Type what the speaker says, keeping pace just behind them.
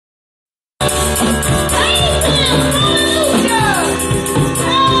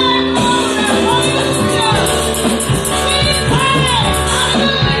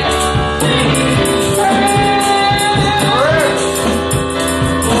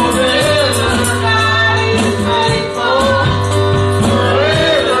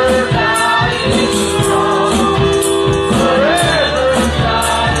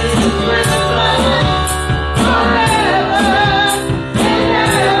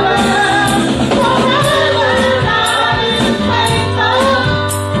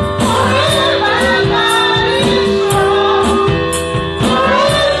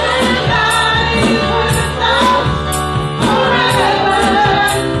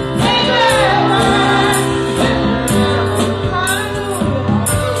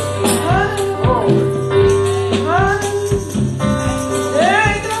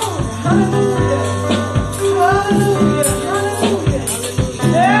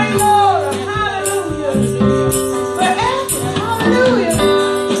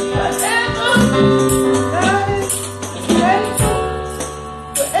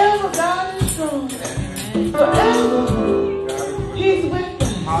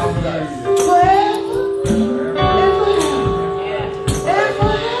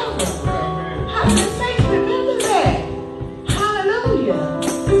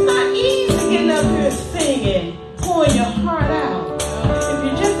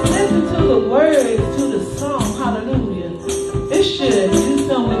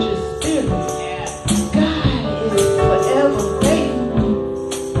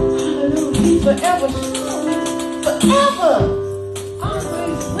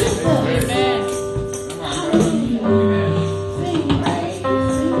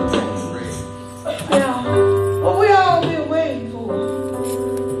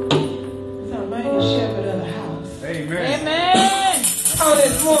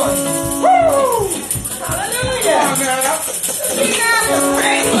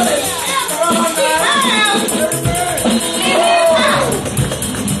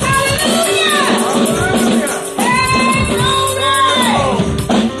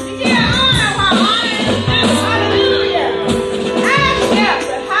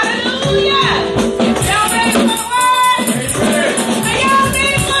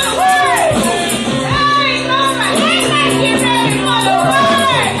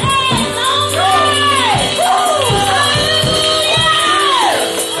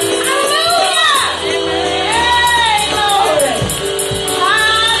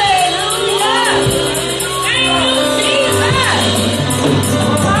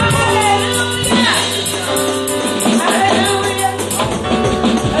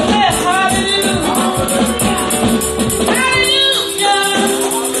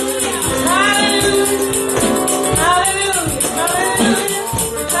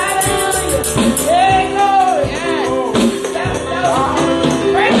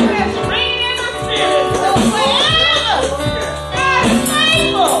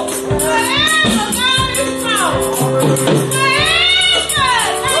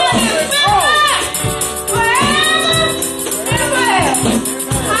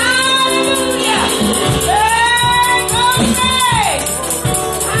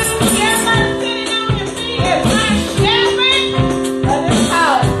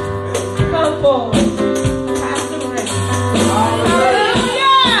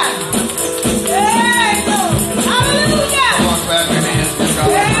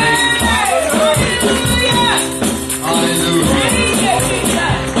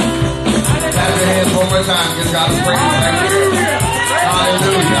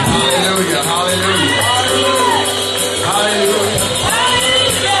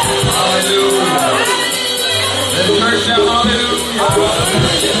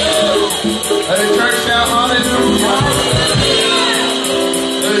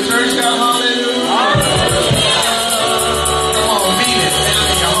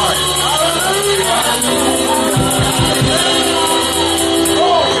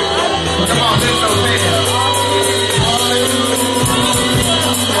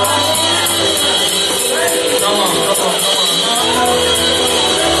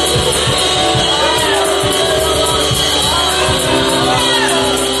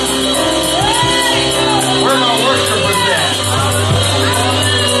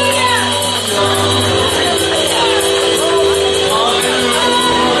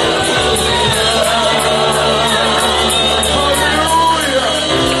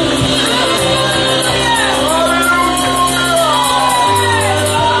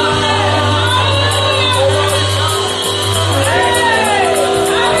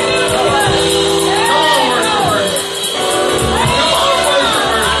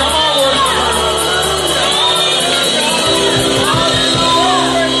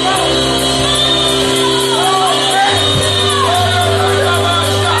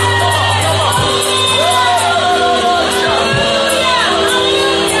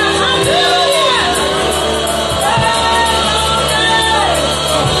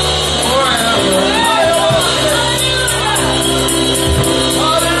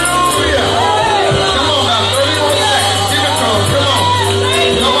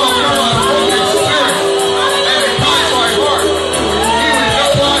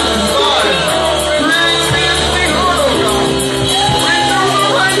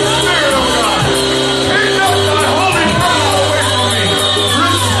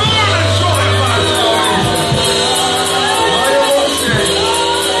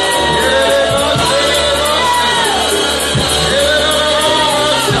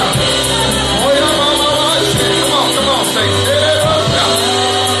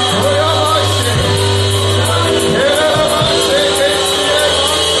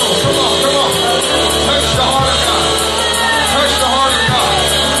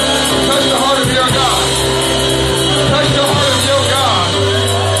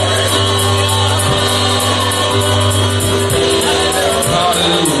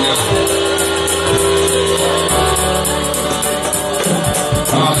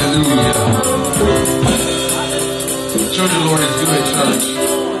Sure the Lord is good, church.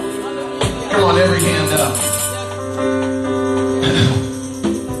 Come on, every hand up.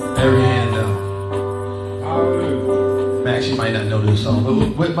 Every hand up. Max, you might not know this song,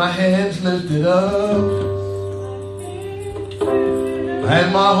 but with my hands lifted up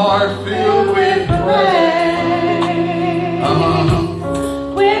and my heart filled with praise,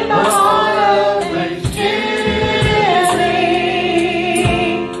 with my heart of thanksgiving,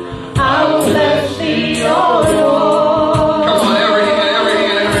 I will bless thee, O Lord.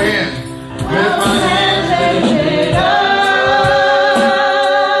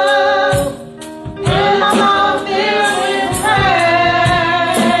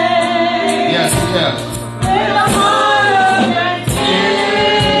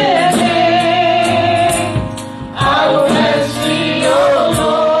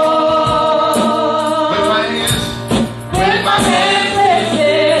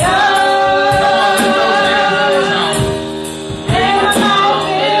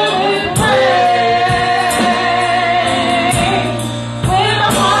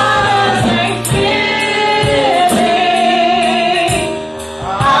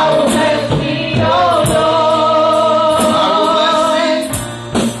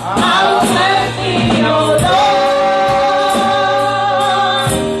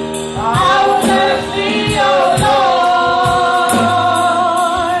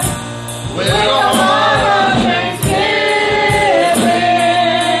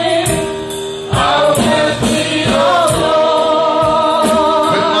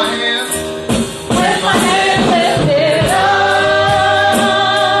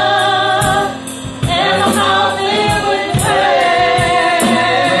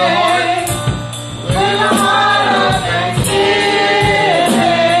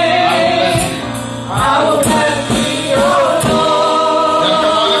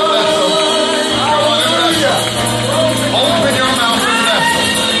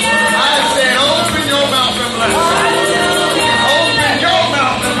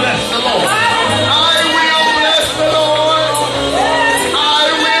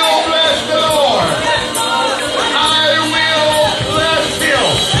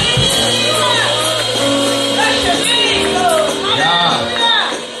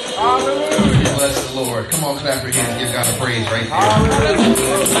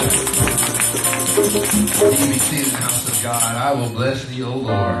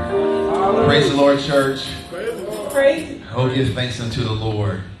 Unto the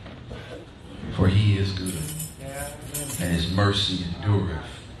Lord, for he is good, and his mercy endureth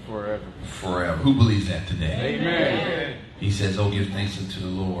forever. Who believes that today? Amen. He says, oh, give thanks unto the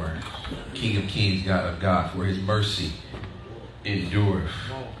Lord, King of kings, God of God, for his mercy endureth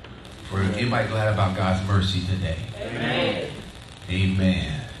forever. Anybody glad about God's mercy today? Amen.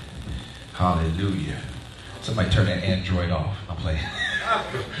 Amen. Hallelujah. Somebody turn that Android off. I'm playing.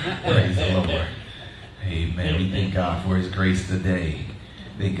 Praise the Lord. Amen. We thank God for his grace today.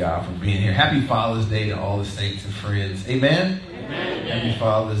 Thank God for being here. Happy Father's Day to all the saints and friends. Amen? Amen. Happy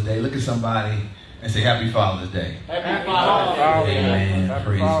Father's Day. Look at somebody and say Happy Father's Day. Happy Father's Day. Amen. Happy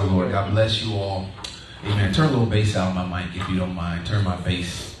Praise Father's the Lord. Day. God bless you all. Amen. Turn a little bass out of my mic if you don't mind. Turn my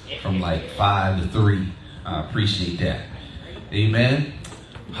bass from like 5 to 3. I appreciate that. Amen.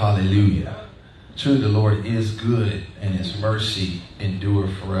 Hallelujah. Truly the Lord is good and his mercy endure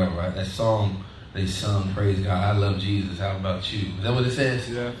forever. That song they sung, praise God, I love Jesus. How about you? Is that what it says?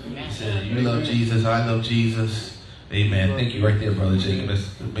 Yeah. It says, you love Jesus, I love Jesus. Amen. Thank you right there, Brother Jacob.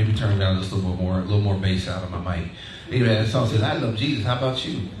 Let's maybe turn down just a little more bass out of my mic. Amen. That song says, I love Jesus. How about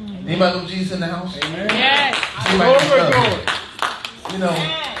you? Anybody love Jesus in the house? Amen. Yes. You know,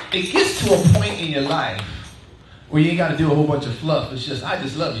 it gets to a point in your life where you ain't got to do a whole bunch of fluff. It's just, I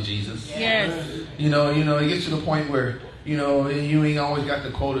just love you, Jesus. Yes. You know, it gets to the point where, you ain't always got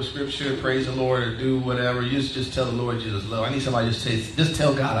to quote a scripture, praise the Lord, or do whatever. You just tell the Lord Jesus love. I need somebody to just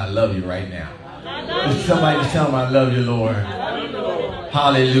tell God I love you right now. Somebody just tell him I love you, Lord.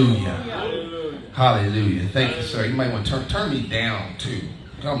 Hallelujah. Hallelujah. Thank you, sir. You might want to turn me down too.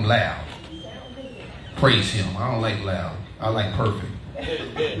 I'm loud. Praise him. I don't like loud. I like perfect.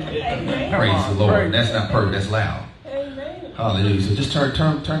 Praise the Lord. That's not perfect. That's loud. Hallelujah. So just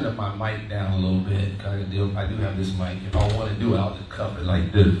turn my mic down a little bit. I do have this mic. If I want to do it, I'll just cup it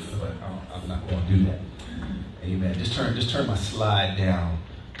like this. But I'm not going to do that. Amen. Just turn my slide down.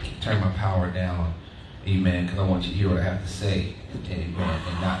 Turn my power down. Amen. Because I want you to hear what I have to say. Amen.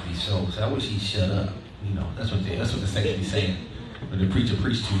 And not be so. So I wish he'd shut up. That's what the saints be saying. But the preacher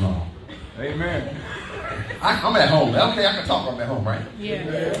preached too long. Amen. I'm at home. Okay, I can talk. I'm at home, right? Yeah.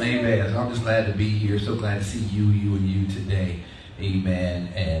 Amen. So I'm just glad to be here. So glad to see you today. Amen.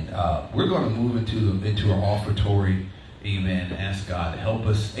 And we're going to move into our offertory. Amen. Ask God to help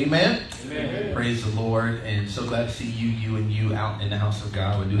us. Amen. Amen. Praise the Lord. And so glad to see you out in the house of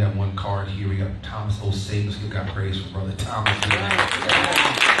God. We do have one card here. We got Thomas O'Savas. Give God praise for Brother Thomas. Amen.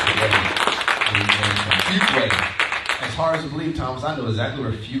 Fuquay. It's hard to believe, Thomas. I know exactly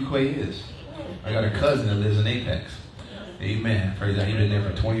where Fuquay is. I got a cousin that lives in Apex. Amen. Praise God. He's been there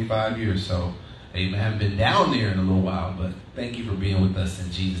for 25 years. So, amen. I haven't been down there in a little while, but thank you for being with us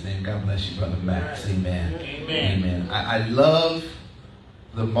in Jesus' name. God bless you, Brother Max. Amen. Amen. Amen. I love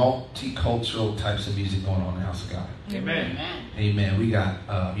the multicultural types of music going on in the house of God. Amen. Amen. We got,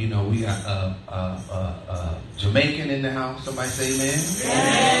 Jamaican in the house. Somebody say amen.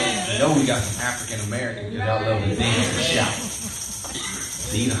 Amen. You know we got some African American because y'all love to dance and shout.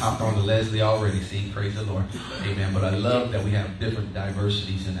 See, you hopped on to Leslie already. See, praise the Lord. Amen. But I love that we have different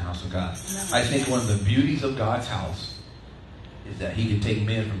diversities in the house of God. I think one of the beauties of God's house is that he can take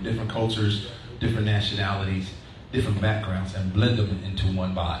men from different cultures, different nationalities, different backgrounds, and blend them into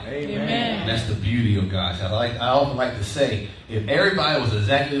one body. Amen. And that's the beauty of God's house. I often like to say, if everybody was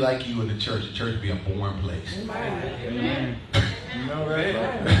exactly like you in the church would be a boring place. Amen. You know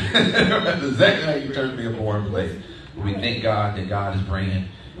that? Exactly like your church would be a boring place. We thank God that God is bringing,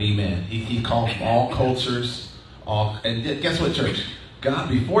 amen. He called from all cultures, and guess what, church? God,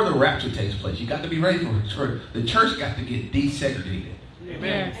 before the rapture takes place, you got to be ready for it. The church got to get desegregated.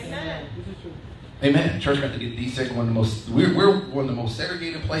 Amen. Amen. Amen. Church got to get desegregated. We're one of the most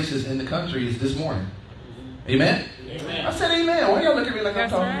segregated places in the country is this morning. Amen. Amen. I said amen. Why y'all look at me like I'm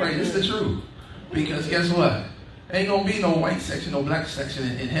talking crazy? This is the truth. Because guess what? Ain't gonna be no white section, no black section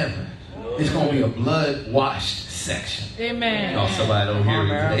in heaven. It's gonna be a blood washed section. Amen. Oh, somebody over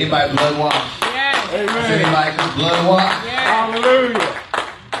here. Anybody blood washed? Yes. Amen. Anybody blood washed? Yes. Hallelujah.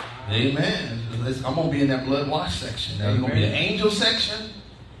 Amen. I'm gonna be in that blood washed section. Now, there's gonna be an angel section,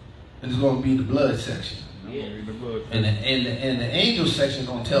 and there's gonna be the blood section. Yeah. And the angel section is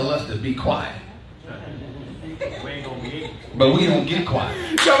gonna tell us to be quiet. But we don't get quiet.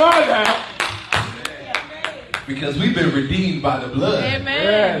 Come on now. Because we've been redeemed by the blood.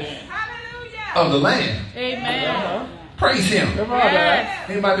 Amen. Of the Lamb. Amen. Praise him. Yes.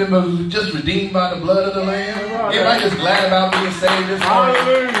 Anybody been just redeemed by the blood of the Lamb? Anybody just glad about being saved this morning?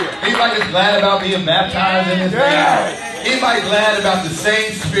 Anybody just glad about being baptized in this name? Anybody glad about the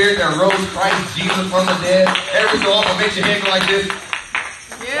same spirit that rose Christ Jesus from the dead? Every so often makes your head go like this.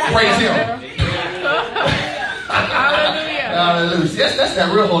 Yeah. Praise him. Hallelujah. Hallelujah. Yes, that's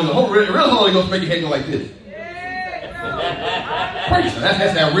that real Holy Ghost. Real Holy Ghost make your head go like this. Praise him.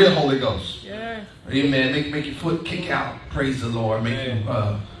 That's that real Holy Ghost. Amen. Make your foot kick out. Praise the Lord. Make you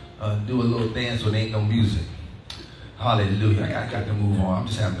do a little dance when there ain't no music. Hallelujah. I got to move on. I'm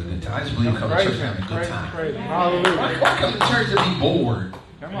just having a good time. I just believe coming to church and having a good time. Hallelujah. Why come to church and be bored?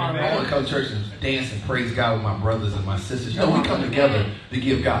 Come on, man. I want to come to church and dance and praise God with my brothers and my sisters. You know, we come together to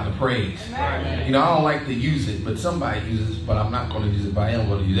give God the praise. You know, I don't like to use it, but somebody uses it, but I'm not going to use it, but I am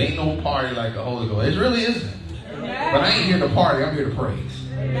going to use it. Ain't no party like the Holy Ghost. It really isn't. But I ain't here to party. I'm here to praise.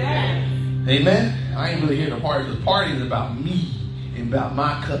 Amen. I ain't really here to party because party is about me and about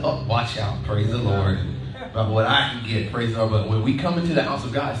my cup. Oh, watch out. Praise the Lord. About what I can get. Praise the Lord. But when we come into the house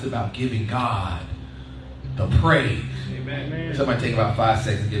of God, it's about giving God the praise. Amen. Somebody take about 5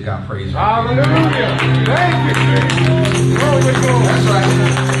 seconds to give God praise. Hallelujah. Thank you. That's right.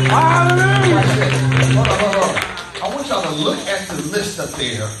 Hallelujah. Hold on. I want y'all to look at the list up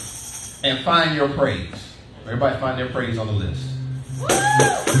there and find your praise. Everybody find their praise on the list. Okay,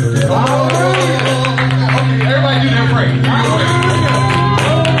 everybody do their praise.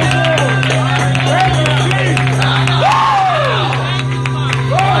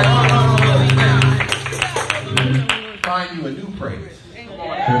 Find you a new praise.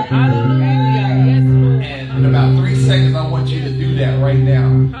 And in about 3 seconds, I want you to do that right now.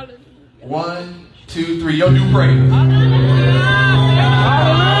 1, 2, 3. Your new praise. Hallelujah.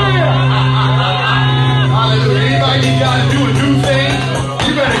 Anybody need God to do a new thing?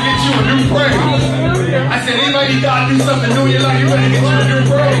 You better get you a new praise. I said, anybody need God to do something new in your life? You better get you a new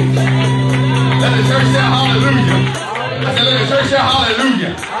praise. Let the church shout hallelujah. I said, let the church shout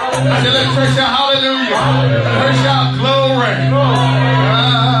hallelujah. I said, let the church shout hallelujah. Let the church shout glory.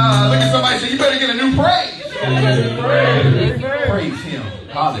 Look at somebody and say, you better get a new praise. Praise him.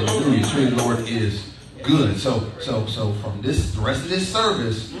 Hallelujah. Truly, the Lord is good. So from the rest of this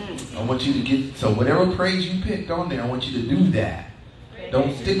service, I want you to get, so whatever praise you picked on there, I want you to do that.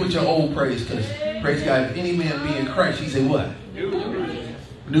 Don't stick with your old praise, because praise God, if any man be in Christ, he said what?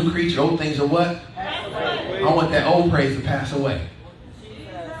 New creature, old things are what? I want that old praise to pass away.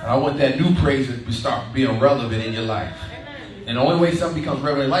 I want that new praise to start being relevant in your life. And the only way something becomes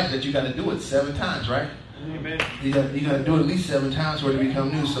relevant in life is that you got to do it 7 times, right? Amen. You got to do it at least 7 times for it to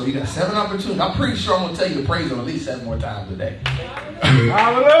become new. So you got 7 opportunities. I'm pretty sure I'm going to tell you to praise him at least 7 more times a day.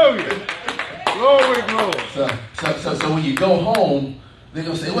 Hallelujah. Glory, glory. So when you go home, they're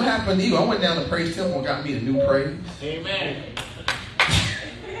going to say, what happened to you? I went down to Praise Temple and got me a new praise. Amen.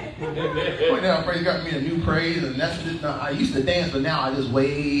 Went down to praise, got me a new praise. And that's just, I used to dance, but now I just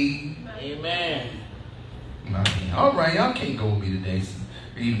wave. Amen. All right, y'all can't go with me today.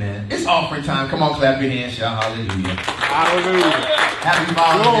 Amen. It's offering time. Come on, clap your hands, y'all. Hallelujah. Hallelujah. Happy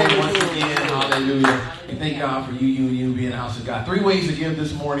Father's Day once again. Hallelujah. We thank God for you being in the house of God. 3 ways to give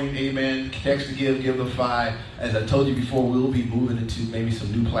this morning. Amen. Text to give the 5. As I told you before, we'll be moving into maybe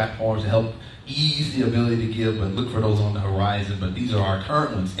some new platforms to help ease the ability to give, but look for those on the horizon. But these are our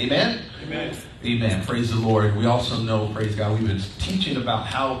current ones. Amen? Amen. Amen. Praise the Lord. We also know, praise God, we've been teaching about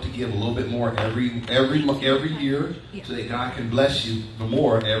how to give a little bit more every year so that God can bless you the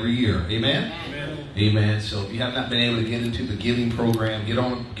more every year. Amen? Amen. Amen. So if you have not been able to get into the giving program, get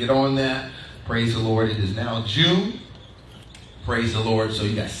on that. Praise the Lord. It is now June. Praise the Lord. So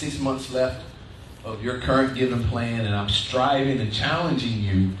you got 6 months left of your current giving plan, and I'm striving and challenging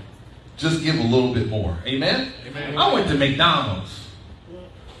you. Just give a little bit more. Amen? Amen. I went to McDonald's.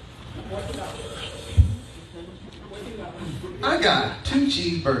 I got 2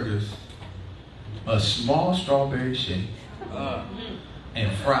 cheeseburgers, a small strawberry shake,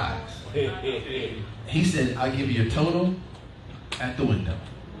 and fries. He said, I'll give you a total at the window.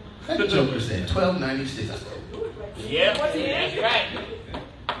 That joker said $12.96. I said, Yep, that's right.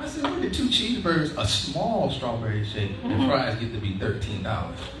 I said, where did 2 cheeseburgers, a small strawberry shake, and fries get to be $13?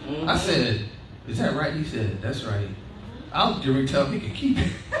 I said, is that right? He said, that's right. I'll give him tell him he can keep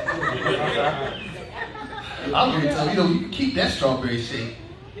it. I'll give him tell him, you can keep that strawberry shake.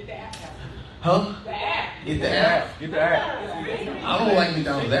 Huh? Get the app. Get that. I don't like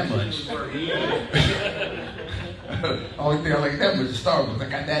McDonald's that much. Only thing I like that much is Starbucks. I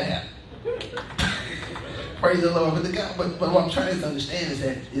got that app. Praise the Lord. But what I'm trying to understand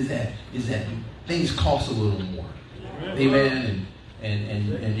is that things cost a little more. Amen.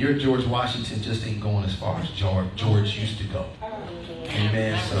 And your George Washington just ain't going as far as George used to go.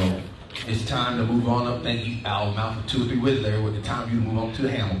 Amen. So it's time to move on up. Thank you, Al Mount, for 2 or 3 with there. With the time you move on to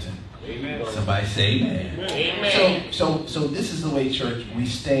the Hamilton. Amen. Somebody say amen. Amen. So this is the way, church, we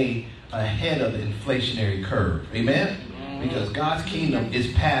stay ahead of the inflationary curve. Amen? Because God's kingdom is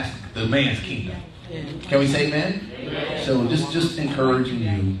past the man's kingdom. Can we say amen? Amen. So just encouraging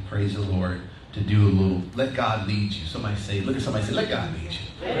you, praise the Lord, to do a little, let God lead you. Somebody say, look at somebody say, let God lead you.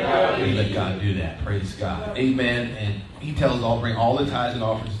 Let God do that. Praise God. Amen. And he tells us all, bring all the tithes and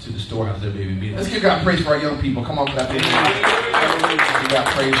offerings to the storehouse that may be meeting. Let's give God praise for our young people. Come on, clap your hands. Give God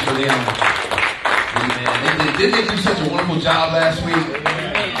praise for them. Amen. Didn't they do such a wonderful job last week?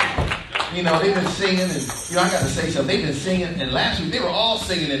 You know, they've been singing, and I got to say something. They've been singing, and last week they were all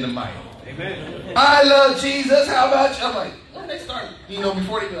singing in the mic. Amen. I love Jesus. How about you? I'm like, when they start,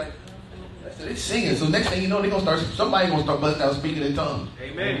 before they be like, they're singing. So next thing you know, somebody's going to start busting out speaking in tongues.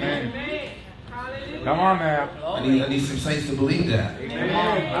 Amen. Come on now. I need some saints to believe that. Amen.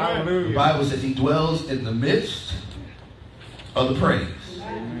 Hallelujah. The Bible says he dwells in the midst of the praise.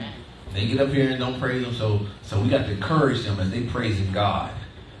 They get up here and don't praise him, so we got to encourage them as they praising God.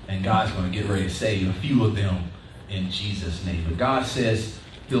 And God's going to get ready to save a few of them in Jesus' name. But God says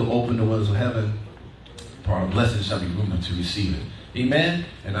he'll open the windows of heaven. For our blessings shall be room to receive it. Amen?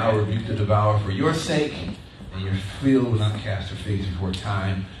 And I'll rebuke the devourer for your sake, and you're filled with uncast figs before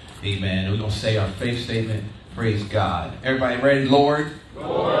time. Amen. And we're going to say our faith statement. Praise God. Everybody ready? Lord,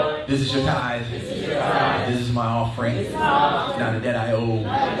 this is your tithe. This is my offering. Not a debt I owe,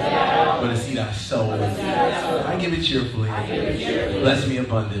 but a seed I sow. I give it cheerfully. Bless me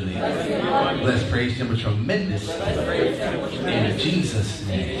abundantly. Bless, praise him tremendous. In Jesus'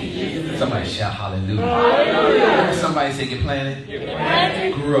 name. Somebody shout hallelujah. Somebody say get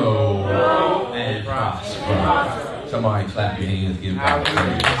planted, grow, and prosper. Somebody clap your hands, give God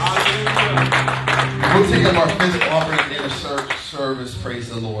praise. We'll take up our physical offering in the service, praise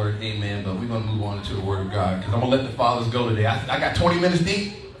the Lord, amen. But we're going to move on to the Word of God because I'm going to let the fathers go today. I got 20 minutes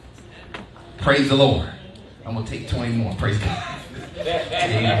deep. Praise the Lord. I'm going to take 20 more. Praise God.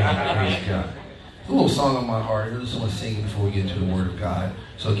 Amen. Praise God. A little song on my heart. I just want to sing before we get into the Word of God.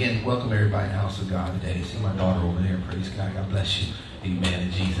 So again, welcome everybody in the house of God today. See my daughter over there. Praise God. God bless you. Amen.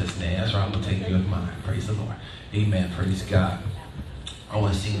 In Jesus' name. That's right. I'm going to take you in mind. Praise the Lord. Amen. Praise God. I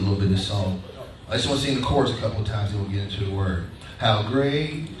want to sing a little bit of this song. I just want to sing the chorus a couple of times and we'll get into the word. How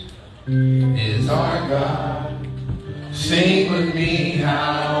great is our God. Sing with me,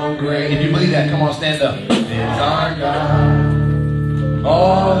 how great. If you believe that, come on, stand up. Is our God.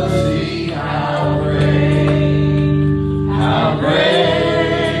 All to see how great. How great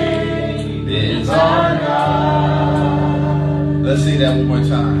is our God. Let's sing that one more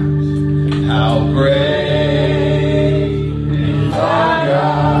time. How great is our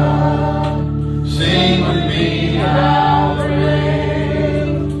God. Sing with me. How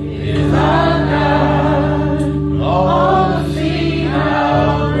great is our God. Oh, see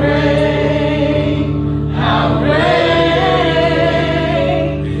how great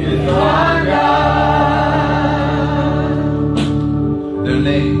is our God. Their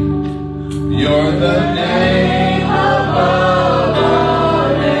name. You're the name above all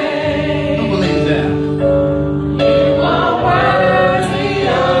names. Who believes that? You are worthy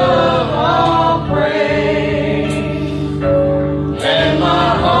of all praise. And my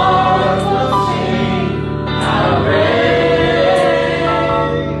heart will sing how great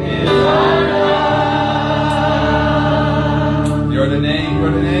is our God. You're the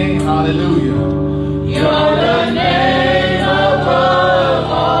name, hallelujah. You're the name above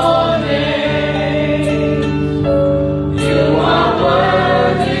all names. You are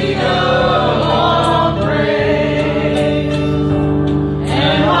worthy of all praise.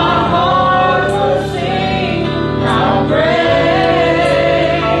 And my heart will sing how great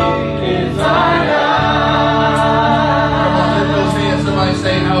is our God. Come on, lift those hands. Somebody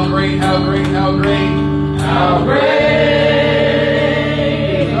say how great, how great, how great, how great.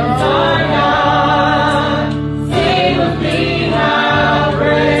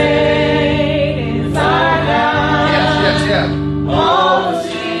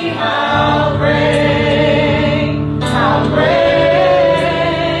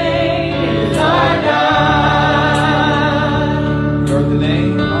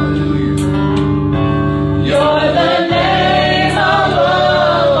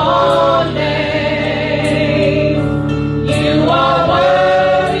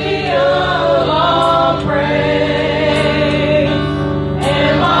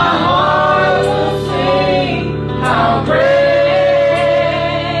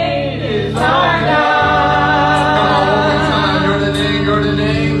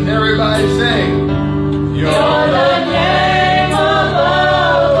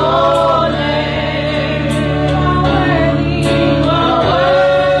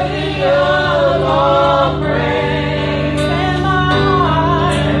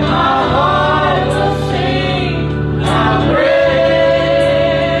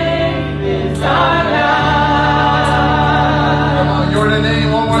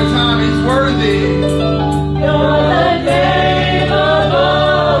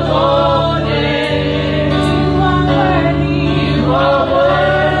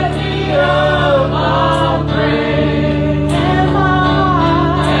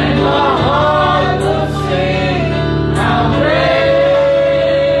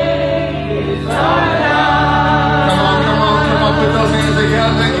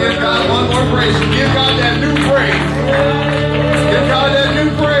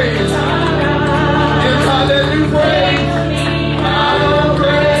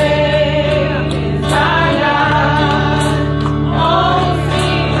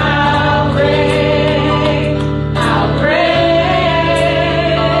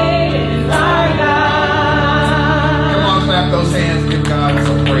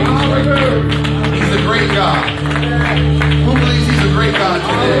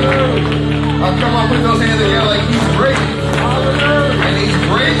 Come on, put those hands together like he's great. And he's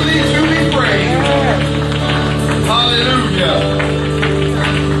greatly to be praised. Hallelujah.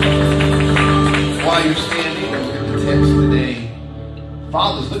 While you're standing, look at the text today.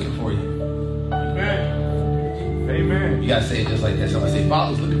 Father's looking for you. Amen. Amen. You gotta say it just like that. Somebody say,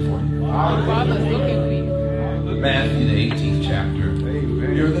 Father's looking for you. Father's looking for you. Matthew, the 18th chapter.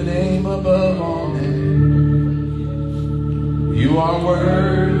 Amen. You're the name above all names. You are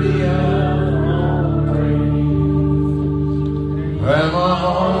worthy of all praise. And my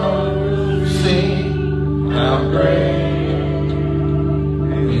heart will sing how great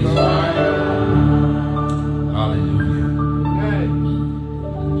is our God. Hallelujah.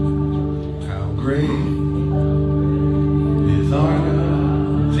 How great is our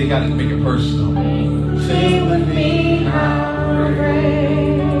God. So you gotta make it personal. Sing with me how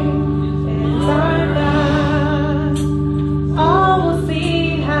great is our God. All will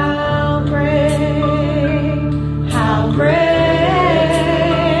see how great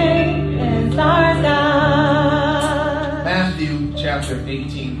is our God. Matthew chapter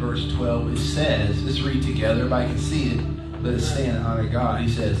 18 verse 12, it says, let's read together, everybody can see it, let us stand and honor God. He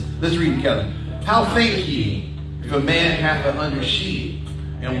says, let's read together. How think ye, if a man hath 100 sheep,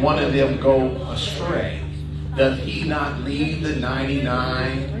 and one of them go astray, doth he not leave the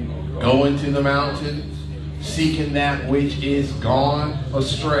 99, go into the mountains, seeking that which is gone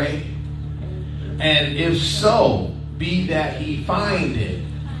astray? And if so, be that he find it.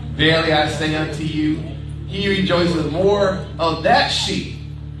 Verily I say unto you, he rejoices more of that sheep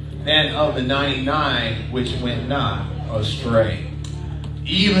than of the 99 which went not astray.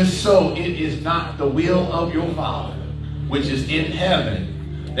 Even so, it is not the will of your Father, which is in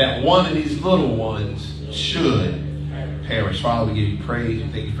heaven, that one of these little ones should perish. Father, we give you praise. We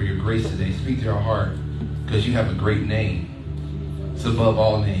thank you for your grace today. Speak to our heart, because you have a great name. It's above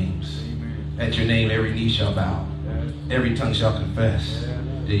all names. At your name, every knee shall bow. Every tongue shall confess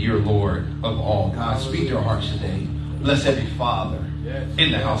that you're Lord of all. God, speak to our hearts today. Bless every father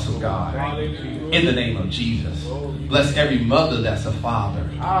in the house of God. In the name of Jesus. Bless every mother that's a father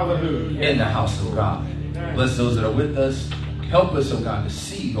in the house of God. Bless those that are with us. Help us, oh God, to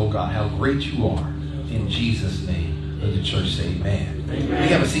see, oh God, how great you are. In Jesus' name. Let the church say amen. We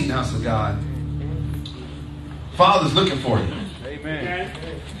have a seat in the house of God. Father's looking for you. Amen.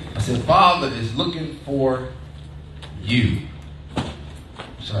 I said, Father is looking for you.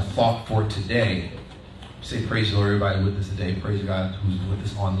 So our thought for today. Say praise the Lord, everybody with us today. Praise God who's with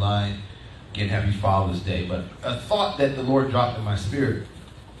us online. Again, happy Father's Day. But a thought that the Lord dropped in my spirit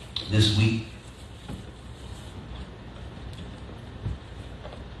this week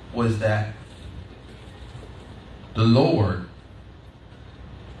was that the Lord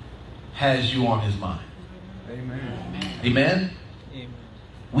has you on his mind. Amen. Amen?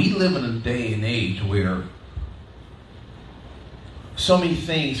 We live in a day and age where so many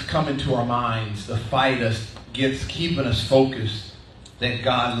things come into our minds to fight us against keeping us focused that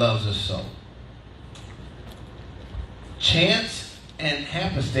God loves us so. Chance and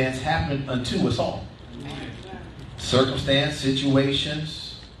happenstance happen unto us all. Circumstance,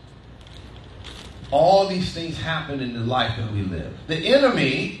 situations, all these things happen in the life that we live. The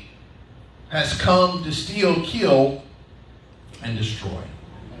enemy has come to steal, kill, and destroy.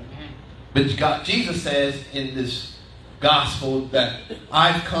 But God, Jesus says in this gospel that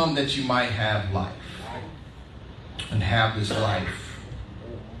I've come that you might have life and have this life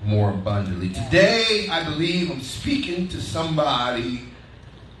more abundantly. Today, I believe I'm speaking to somebody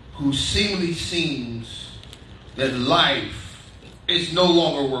who seemingly seems that life is no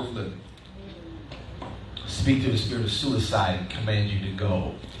longer worth living. Speak to the spirit of suicide and command you to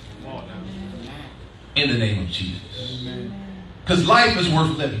go. In the name of Jesus. Because life is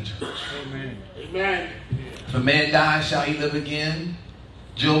worth living, church. Amen. If a man dies, shall he live again?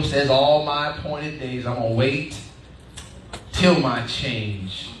 Job says, all my appointed days, I'm going to wait till my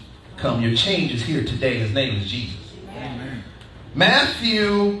change come. Your change is here today. His name is Jesus. Amen.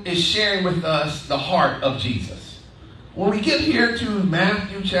 Matthew is sharing with us the heart of Jesus. When we get here to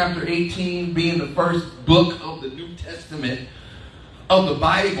Matthew chapter 18, being the first book of the New Testament of the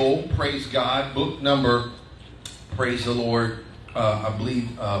Bible, praise God, book number, praise the Lord, I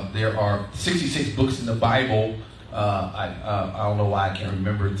believe there are 66 books in the Bible. I don't know why I can't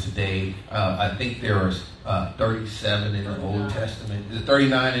remember today. I think there are 37 in the Old Testament. There's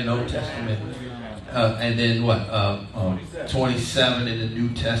 39 in the Old Testament. And then 27 in the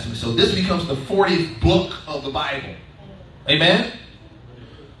New Testament. So this becomes the 40th book of the Bible. Amen?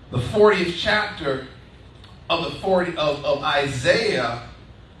 The 40th chapter of of Isaiah,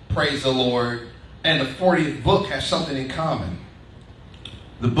 praise the Lord, and the 40th book has something in common.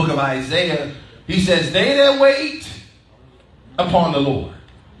 The book of Isaiah, he says, they that wait upon the Lord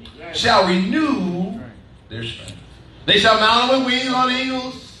shall renew their strength. They shall mount with wings on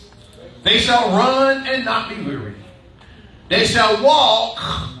eagles. They shall run and not be weary. They shall walk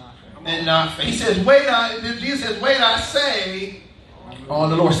and not faint. He says, Jesus says, wait, I say,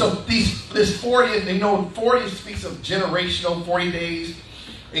 on the Lord. So this 40th, 40 speaks of generational 40 days.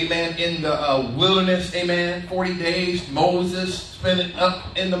 Amen. In the wilderness. Amen. 40 days. Moses spent it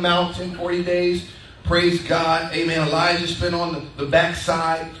up in the mountain 40 days. Praise God. Amen. Elijah spent on the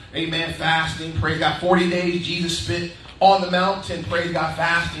backside. Amen. Fasting. Praise God. 40 days. Jesus spent on the mountain. Praise God.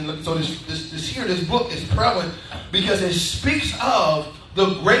 Fasting. So this book is prevalent because it speaks of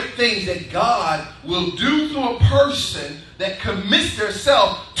the great things that God will do through a person that commits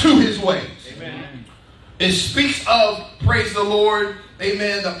themselves to his ways. Amen. It speaks of, praise the Lord,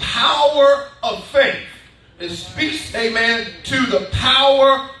 amen, the power of faith. It speaks, amen, to the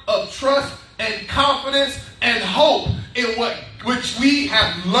power of trust and confidence and hope in which we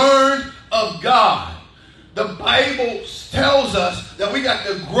have learned of God. The Bible tells us that we got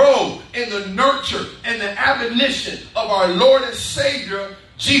to grow in the nurture and the admonition of our Lord and Savior,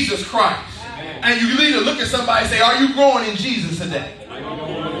 Jesus Christ. Amen. And you need to look at somebody and say, are you growing in Jesus today?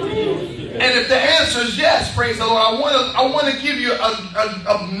 And if the answer is yes, praise the Lord, I want to give you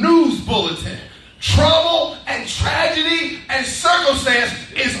a news bulletin. trouble and tragedy and circumstance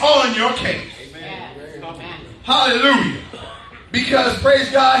is on your case. Hallelujah. Because, praise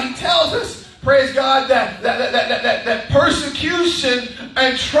God, he tells us, praise God, that persecution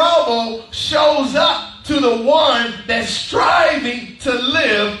and trouble shows up to the one that's striving to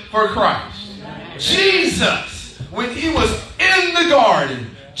live for Christ. Jesus, when he was in the garden,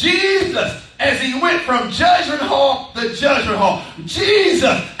 Jesus, as he went from judgment hall to judgment hall,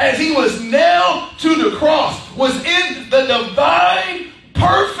 Jesus, as he was nailed to the cross, was in the divine,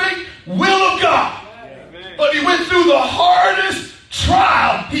 perfect will of God. But he went through the hardest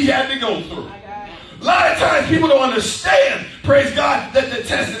trial he had to go through. A lot of times people don't understand, praise God, that the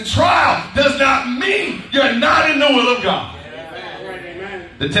test and trial does not mean you're not in the will of God.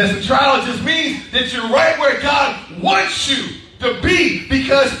 The test and trial just means that you're right where God wants you to be,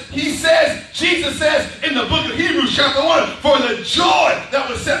 because he says, Jesus says in the book of Hebrews chapter 1, for the joy that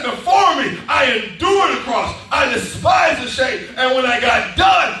was set before me, I endured the cross, I despised the shame, and when I got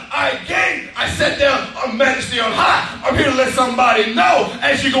done, I sat down on majesty on high. I'm here to let somebody know,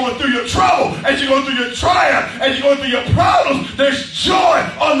 as you're going through your trouble, as you're going through your triumph, as you're going through your problems, there's joy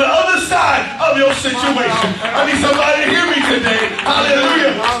on the other side of your situation. I need somebody to hear me today.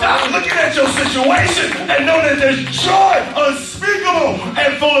 Hallelujah. Stop looking at your situation and know that there's joy unspeakable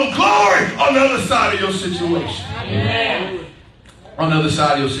and full of glory on the other side of your situation. Amen. On the other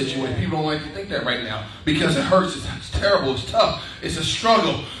side of your situation. People don't like to think that right now because it hurts. It's terrible. It's tough. It's a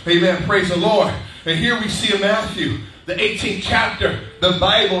struggle. Amen. Praise the Lord. And here we see in Matthew, the 18th chapter, the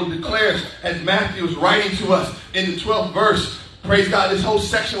Bible declares, as Matthew is writing to us in the 12th verse, praise God, this whole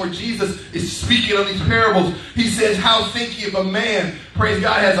section where Jesus is speaking of these parables, he says, how think ye if a man, praise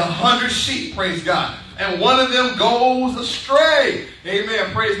God, has 100 sheep, praise God, and one of them goes astray.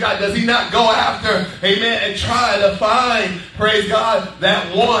 Amen. Praise God. Does he not go after, amen, and try to find, praise God,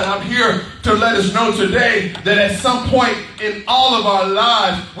 that one? I'm here to let us know today that at some point in all of our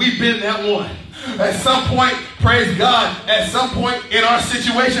lives, we've been that one. At some point, praise God, at some point in our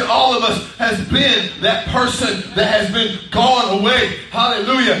situation, all of us has been that person that has been gone away.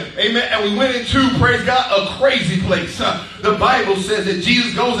 Hallelujah. Amen. And we went into, praise God, a crazy place. The Bible says that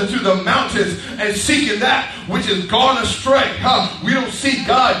Jesus goes into the mountains and seeking that which is gone astray. We don't see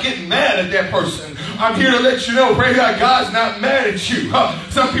God getting mad at that person. I'm here to let you know, praise God, God's not mad at you.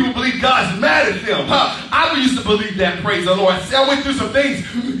 Some people believe God's mad at them. I used to believe that, praise the Lord. I went through some things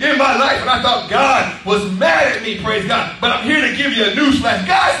in my life and I thought God was mad at me, praise God. But I'm here to give you a newsflash.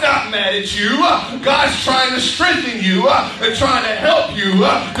 God's not mad at you. God's trying to strengthen you and trying to help you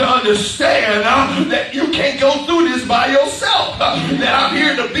to understand that you can't go through this by yourself. That I'm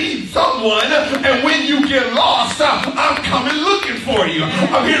here to be someone, and when you get lost, I'm coming looking for you.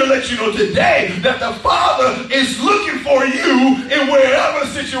 I'm here to let you know today that the Father is looking for you in wherever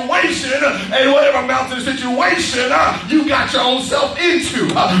situation and whatever mountain situation you got your own self into.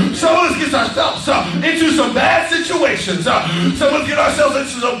 Some of us get ourselves into some bad situations. Some of us get ourselves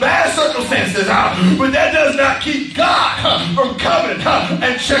into some bad circumstances. But that does not keep God from coming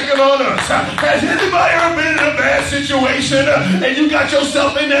and checking on us. Has anybody ever been in a bad situation and you got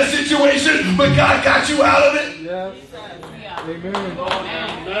yourself in that situation, but God got you out of it? Yes. Amen.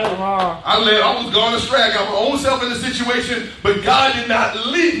 I was going astray. I got my own self in the situation, but God did not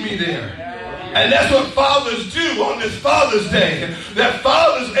leave me there. And that's what fathers do on this Father's Day. That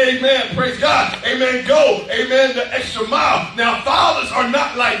fathers, amen, praise God, amen, go, amen, the extra mile. Now, fathers are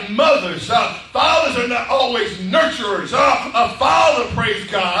not like mothers. Fathers are not always nurturers. A father, praise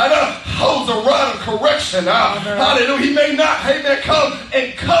God, holds a rod of correction. Hallelujah. He may not, amen, come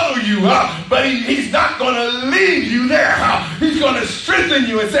and cuddle you, but he's not going to leave you there. He's going to strengthen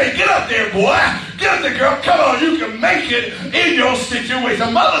you and say, get up there, boy. Get up there, girl. Come on, you can make it in your situation.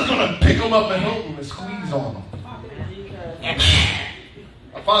 A mother's going to pick them up and hold them and squeeze on them.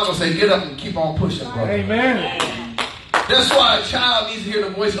 A father's going to say, get up and keep on pushing, brother. Amen. That's why a child needs to hear the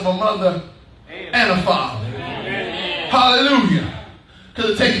voice of a mother and a father. Hallelujah.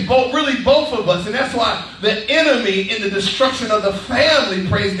 Because it takes both of us. And that's why the enemy in the destruction of the family,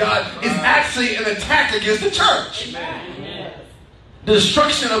 praise God, is actually an attack against the church. The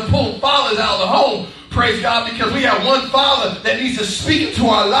destruction of pulling fathers out of the home, praise God, because we have one Father that needs to speak into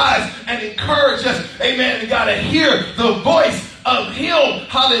our lives and encourage us. Amen. And got to hear the voice of Him,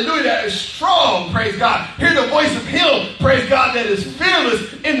 hallelujah, that is strong, praise God. Hear the voice of Him, praise God, that is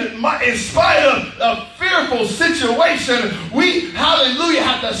fearless in spite of a fearful situation. We, hallelujah,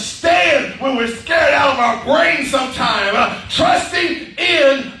 have to stand when we're scared out of our brain sometime, trusting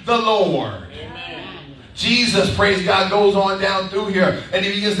in the Lord. Jesus, praise God, goes on down through here and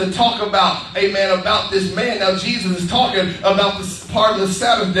he begins to talk about, amen, about this man. Now Jesus is talking about this part of the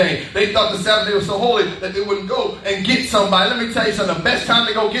Sabbath day. They thought the Sabbath day was so holy that they wouldn't go and get somebody. Let me tell you something. The best time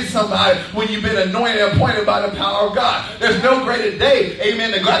to go get somebody when you've been anointed and appointed by the power of God. There's no greater day,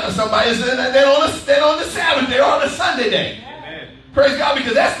 amen, to go after somebody than on the Sabbath day or on the Sunday day. Praise God,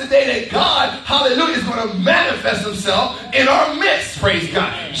 because that's the day that God, hallelujah, is going to manifest himself in our midst, praise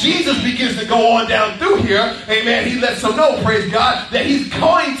God. Jesus begins to go on down through here, amen. He lets them know, praise God, that he's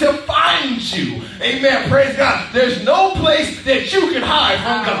going to find you. Amen, praise God. There's no place that you can hide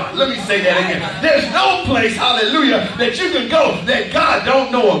from God. Let me say that again. There's no place, hallelujah, that you can go that God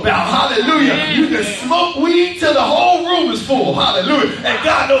don't know about. Hallelujah. You can smoke weed till the whole room is full. Hallelujah. And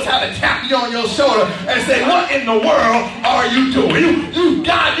God knows how to tap you on your shoulder and say, what in the world are you doing?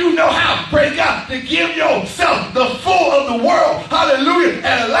 God, you know how, praise God, to give yourself the full of the world, hallelujah,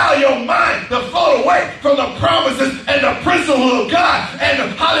 and allow your mind to float away from the promises and the principle of God.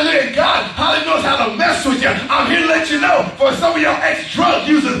 And hallelujah, God, hallelujah, knows how to mess with you. I'm here to let you know, for some of your ex-drug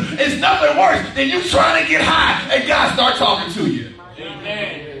users, it's nothing worse than you trying to get high and God start talking to you.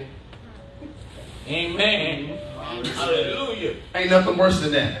 Amen. Amen. Hallelujah. Ain't nothing worse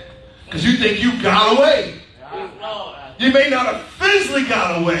than that. Because you think you got away. You may not have physically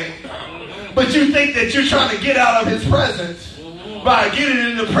got away, but you think that you're trying to get out of his presence by getting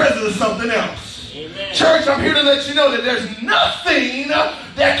in the presence of something else. Amen. Church, I'm here to let you know that there's nothing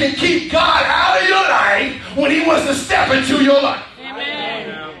that can keep God out of your life when he wants to step into your life.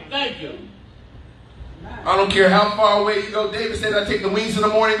 Amen. Thank you. I don't care how far away you go. David said, I take the wings in the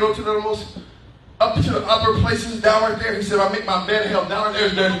morning, go to the most up to the upper places down right there. He said, I make my bed of hell down there.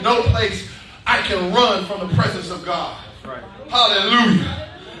 There's no place I can run from the presence of God. Right. Hallelujah.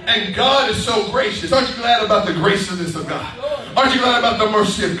 And God is so gracious. Aren't you glad about the graciousness of God? Aren't you glad about the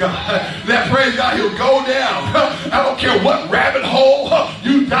mercy of God? That, praise God, he'll go down. I don't care what rabbit hole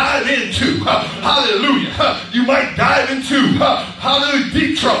you dive into. Hallelujah. You might dive into, hallelujah,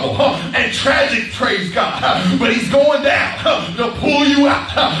 deep trouble and tragic, praise God. But he's going down to pull you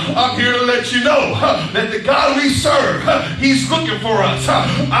out. I'm here to let you know that the God we serve, he's looking for us.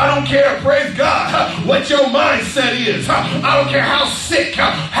 I don't care, praise God, what your mindset is. I don't care how sick,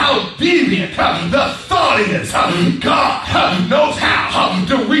 how deviant the thought is. God knows how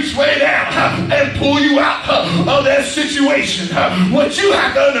to reach way down and pull you out of that situation. What you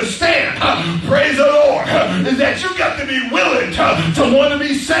have to understand, praise the Lord, is that you got to be willing to want to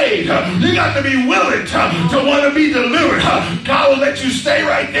be saved. You got to be willing to want to be delivered. God will let you stay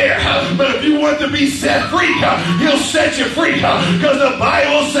right there. But if you want to be set free, he'll set you free. Because the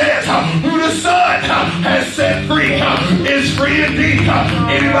Bible says, who the Son has set free is free indeed.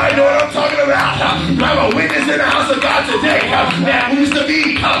 Anybody know what I'm talking about? I'm a witness in the house of God today that used to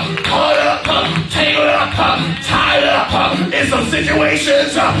be caught up, tangled up, tied up in some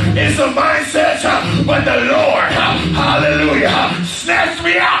situations, in some mindsets, but the Lord, hallelujah, snatched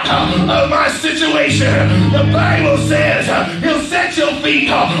me out of my situation. The Bible says he'll set your feet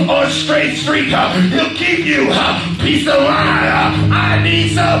on straight street. He'll keep you peace of mind. I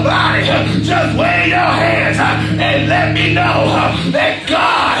need somebody just wave your hands and let me know that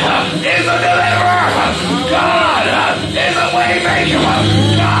God is a deliverer. God is a way maker.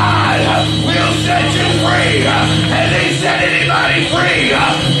 God will set you free. Has he set anybody free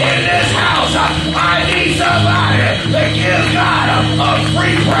in this house? I need somebody to give God a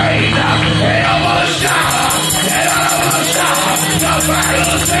free praise. And I'm going to shout. And I'm going to shout. The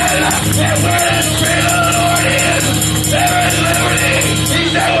Bible says that where the Spirit of the Lord is, there is liberty. He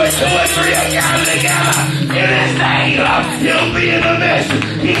said when 2 or 3 are gathered together in his name, he'll be in the midst.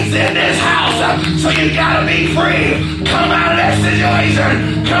 He's in this house. So you gotta be free. Come out of that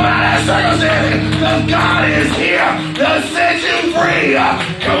situation. Come out of that circumstance. Because God is here to set you free.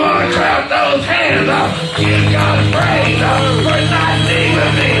 Come on, clap those hands. Give God praise for not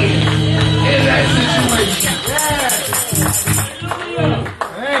leaving me in that situation.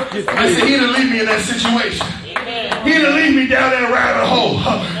 I said, he didn't leave me in that situation. He didn't leave me down that rabbit hole.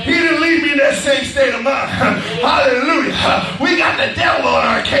 He didn't leave me in that same state of mind. Hallelujah. We got the devil on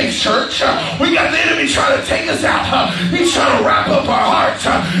our case, church. We got the enemy trying to take us out. He's trying to wrap up our hearts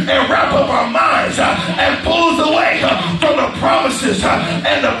and wrap up our minds and pull us away from the promises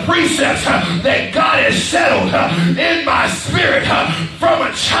and the precepts that God has settled in my spirit from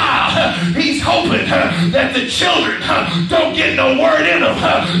a child. He's hoping that the children don't get no word in them.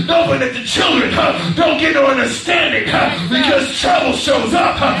 Hoping that the children don't get no understanding because trouble shows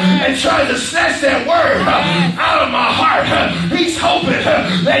up and tries to snatch that word out of my heart. He's hoping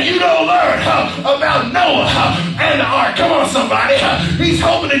that you don't learn about Noah and the ark. Come on, somebody. He's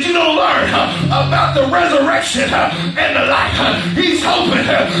hoping that you don't learn about the resurrection and the life. He's hoping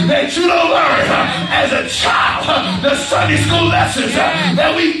that you don't learn as a child the Sunday school lessons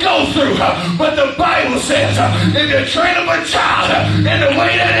that we go through. But the Bible says if you train up a child in the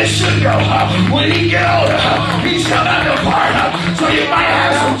way that it should go, when he get older, he shall not depart. So you might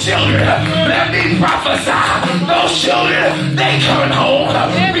have some children. Let me prophesy. Those children, they coming home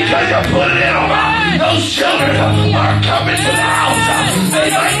because you put it in them. Those children are coming to the house.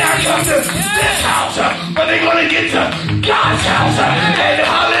 They might not come to this house, but they're going to get to God's house. And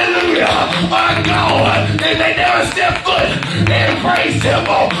hallelujah, are gone. If they never step foot in Praise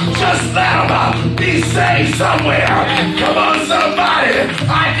Temple, just let them be saved somewhere. Come on, somebody.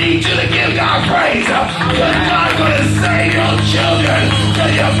 I need you to give God praise. Because God's going to save your children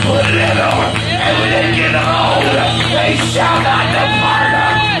till you put it in them. And when they get old, they shall not depart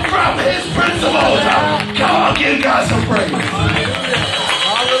from his principles. Come on, give God some praise.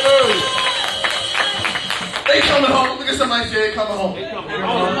 Hallelujah. They coming home. Look at somebody say they coming home.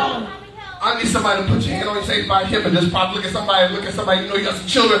 I need somebody to put your hand on your say by him and just pop. Look at somebody, you know you got some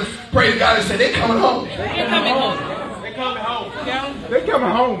children. Praise God and say they coming home. They coming home. They coming home. They coming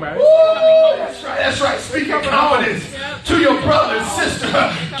home, man. Ooh, that's right. Speaking confidence to your brother and sister.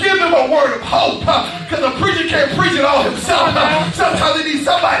 Give them a word of hope. Because a preacher can't preach it all himself. Sometimes they need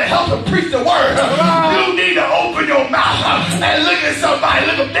somebody to help him preach the word. You need to open your mouth and look at somebody,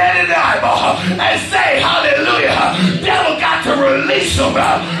 look them dead in the eyeball, and say, hallelujah. Devil got to release them.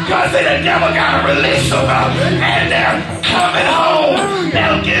 God said the devil got to release them. And they're coming home.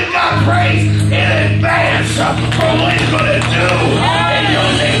 They'll give God praise in advance for what he's going to do in your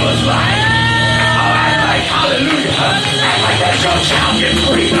neighbor's life. Hallelujah. Act like that's your child get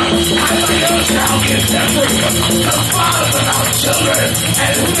free. Act like your child gets set free. The fathers of our children.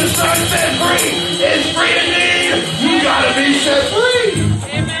 And who the Son set free is free indeed. You got to be set free.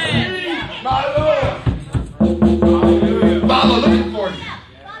 Amen. My Lord. Father looking for you.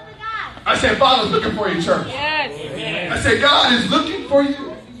 I said, Father's looking for you, church. Yes. I said, God is looking for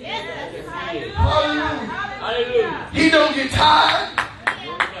you. Hallelujah. Hallelujah. He don't get tired.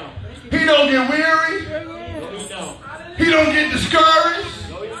 He don't get weary. He don't get discouraged.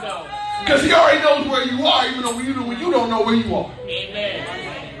 Because he already knows where you are, even though when you don't know where you are. Amen.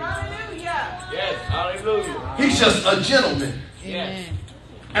 Hallelujah. Yes, hallelujah. He's just a gentleman. Yes.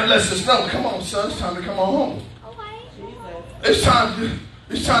 And lets us know, come on, son, it's time to come on home. It's time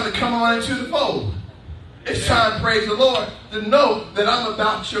to come on into the fold. It's time, praise the Lord, to know that I'm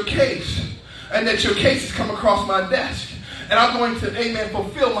about your case. And that your case has come across my desk. And I'm going to, amen,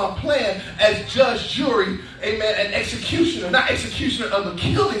 fulfill my plan as judge, jury, amen, and executioner. Not executioner of the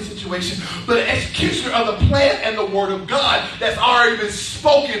killing situation, but an executioner of the plan and the word of God that's already been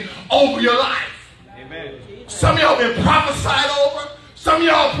spoken over your life. Amen. Some of y'all been prophesied over. Some of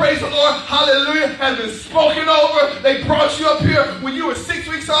y'all, praise the Lord, hallelujah, have been spoken over. They brought you up here when you were 6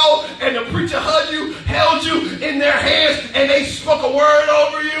 weeks old, and the preacher hugged you, held you in their hands, and they spoke a word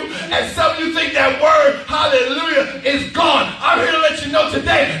over you. And some of you think that word, hallelujah, is gone. I'm here to let you know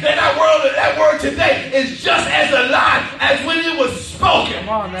today that that word today is just as alive as when it was spoken. Come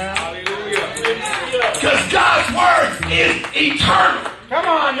on now. Hallelujah. Because God's word is eternal. Come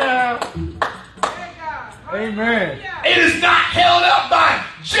on now. Amen. It is not held up by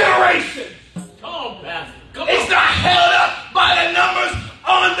generations. Come on, Pastor. It's not held up by the numbers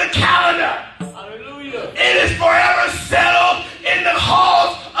on the calendar. Hallelujah. It is forever settled in the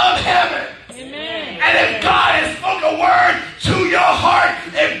halls of heaven. Amen. And if God has spoken a word to your heart,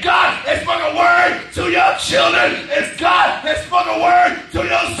 if God has spoken a word to your children, if God has spoken a word to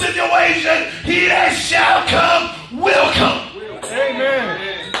your situation, he that shall come will come.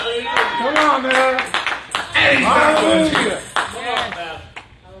 Amen. Come on, man. And he's not going to.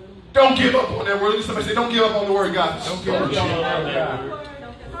 Don't give up on that word. Somebody say, don't give up on the word of God. Don't give up on the word of God.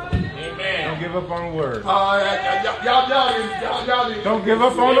 Amen. Don't give up on the word. Y'all don't give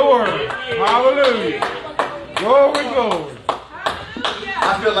up on the word. Hallelujah. Glory, glory.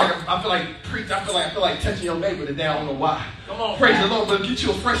 I feel like touching your neighbor today. I don't know why. Come on. Praise the Lord. But get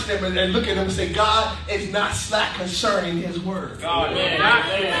you a fresh neighbor and look at him and say, God is not slack concerning his word. God is not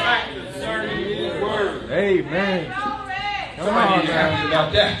slack concerning his word. Amen. Somebody be happy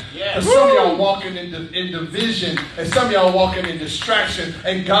about that. Because some of y'all walking in division, and some of y'all walking in distraction,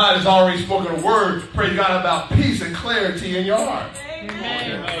 and God has already spoken a word, praise God, about peace and clarity in your heart.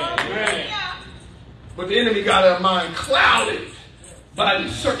 Amen. Amen. But the enemy got our mind clouded by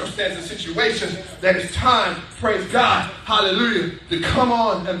these circumstances, situations, that it's time, praise God, hallelujah, to come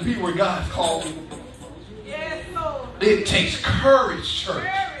on and be where God's called you. Yes, Lord. It takes courage, church.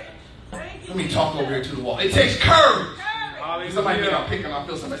 Let me talk over here to the wall. It takes courage. Somebody think I'm picking. I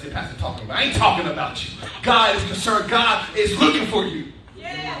feel somebody say, Pastor, talking about. I ain't talking about you. God is concerned. God is looking for you.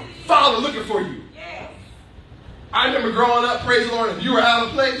 Father looking for you. I remember growing up, praise the Lord, if you were out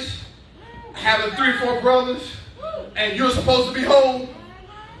of place, having 3 or 4 brothers, and you're supposed to be home,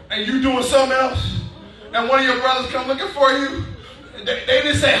 and you doing something else, and one of your brothers come looking for you, they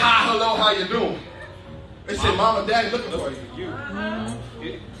didn't say, hi, hello, how you doing? They said, Mom and Daddy looking for you.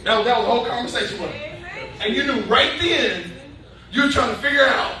 That was the whole conversation with them. And you knew right then, you were trying to figure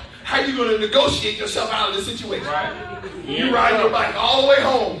out how you're going to negotiate yourself out of this situation. Right. You ride your bike all the way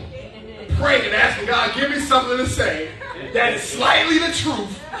home, praying and asking God, give me something to say that is slightly the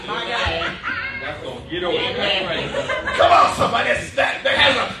truth. Get over it. Come on, somebody that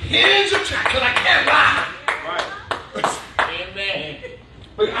has a hinge of truth, because I can't lie. Right. Amen.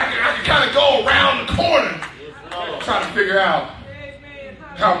 But I can kind of go around the corner trying to figure out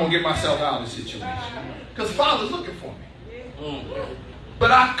how I'm going to get myself out of this situation. Because Father's looking for me.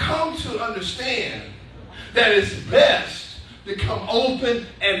 But I've come to understand that it's best to come open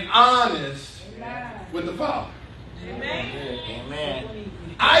and honest with the Father. Amen.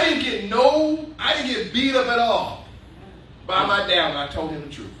 I didn't get beat up at all by my dad when I told him the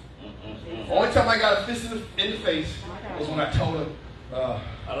truth. The only time I got a fist in the face was when I told him, A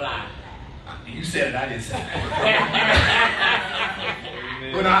lie. you said it, I didn't say it.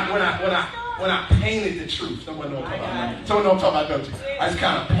 when I painted the truth, someone know what I'm talking about. Someone know what I'm talking about, don't you? I just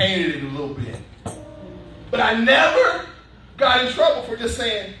kind of painted it a little bit. But I never got in trouble for just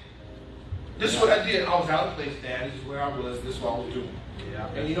saying, this is what I did. I was out of place, Dad. This is where I was. This is what I was doing.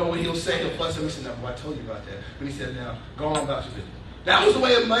 And you know what he'll say? He'll fuss him and say, no, I told you about that. But he said, now, go on about your business. That was the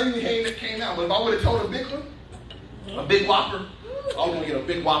way of money that came out. But if I would have told a big one, a big whopper, I was going to get a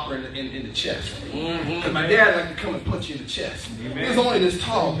big whopper in the chest. Because my dad liked to come and punch you in the chest. He was only this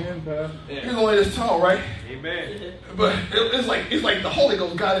tall. He was only this tall, right? Amen. But it's like the Holy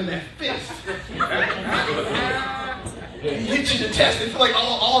Ghost got in that fist. He hit you in the chest. It's like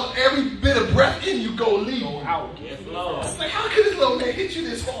every bit of breath in you go leave. Out. Yes, Lord. Like, how could this little man hit you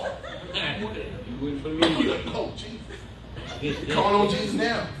this hard? You wouldn't believe it. Oh, Jesus. Calling on Jesus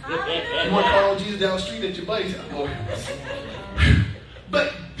now. You want to call on Jesus down the street at your buddy's house.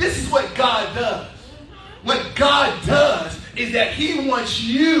 But this is what God does. What God does is that he wants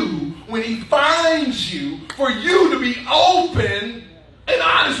you, when he finds you, for you to be open and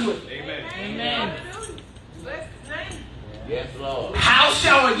honest with him. Amen. Amen. Yes, Lord. How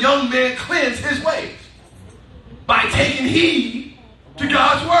shall a young man cleanse his ways? By taking heed to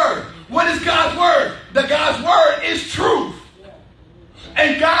God's word. What is God's word? God's word is truth.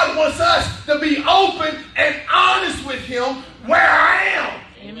 And God wants us to be open and honest with him where I am.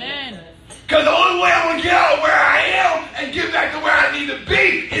 Amen. Because the only way I'm going to get out where I am and get back to where I need to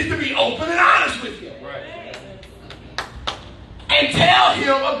be is to be open and honest with him. Right. And tell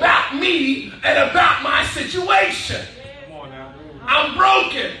him about me and about my situation. Come on now. I'm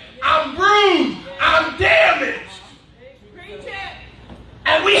broken. I'm bruised. I'm damaged.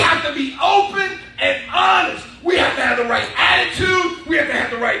 And we have to be open and honest. We have to have the right attitude. We have to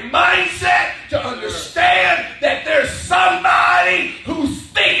have the right mindset to understand that there's somebody who's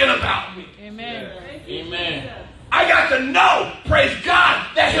thinking about me. Amen. Amen. I got to know, praise God,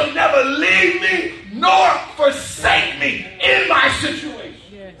 that he'll never leave me nor forsake me in my situation.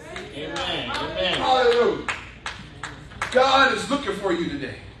 Yes. Amen. Amen. Hallelujah. God is looking for you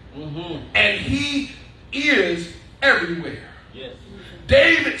today. Mm-hmm. And he is everywhere. Yes.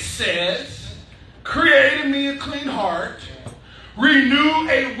 David says, create in me a clean heart, renew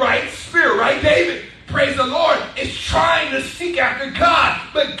a right spirit. Right, David? Praise the Lord. Is trying to seek after God,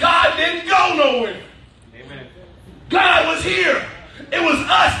 but God didn't go nowhere. Amen. God was here. It was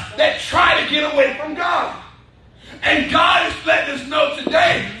us that tried to get away from God. And God is letting us know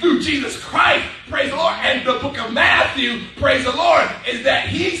today through Jesus Christ, praise the Lord, and the book of Matthew, praise the Lord, is that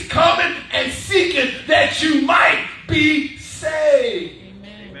he's coming and seeking that you might be saved.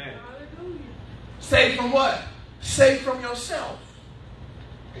 Amen. Saved from what? Saved from yourself.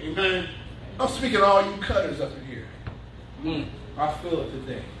 Amen. I'm speaking to all you cutters up in here. Mm. I feel it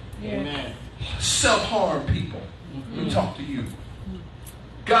today. Amen. Self-harm people who talk to you.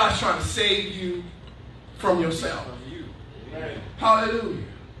 God's trying to save you from yourself. Hallelujah.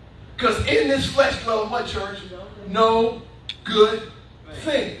 Because in this flesh dwells what, church? No good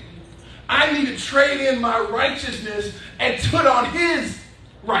thing. I need to trade in my righteousness and put on his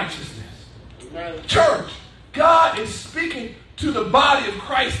righteousness. Church, God is speaking to the body of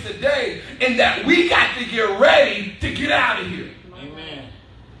Christ today in that we got to get ready to get out of here. Amen.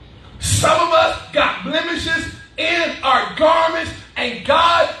 Some of us got blemishes in our garments And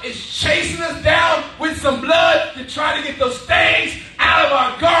God is chasing us down with some blood to try to get those stains out of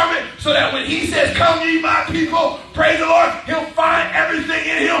our garment so that when he says, come ye my people, praise the Lord, he'll find everything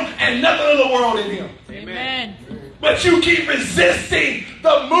in him and nothing of the world in him. Amen. But you keep resisting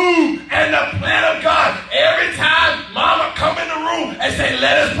the move and the plan of God. Every time mama come in the room and say,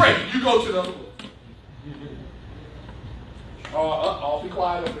 let us pray, you go to the other room. Be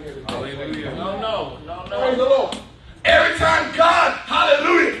quiet over here. Hallelujah. No. Praise the Lord. Every time God,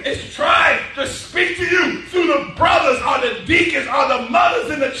 hallelujah, is trying to speak to you through the brothers or the deacons or the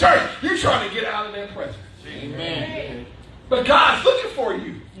mothers in the church, you're trying to get out of their presence. Amen. But God's looking for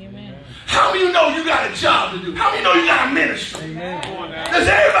you. Amen. How many of you know you got a job to do? How many know you got a ministry? Come on now. Does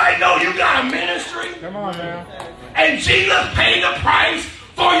everybody know you got a ministry? Come on now. And Jesus paid the price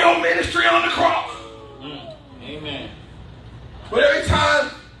for your ministry on the cross. Amen. But every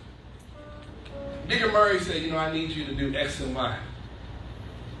time Deacon Murray said, I need you to do X and Y,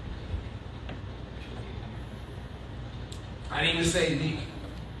 I didn't even say, Deacon,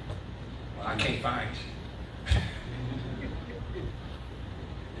 well, I can't find you.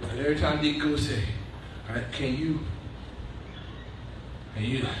 And every time Deacon would say, all right, can you, oh,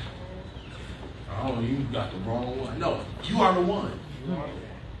 you got the wrong one. No, you are the one.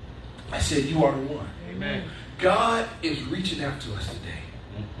 I said, you are the one. Amen. God is reaching out to us today.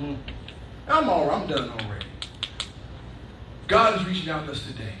 I'm done already. God is reaching out to us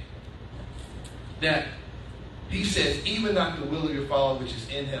today. That he says, even not the will of your Father which is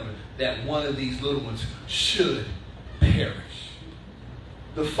in heaven, that one of these little ones should perish.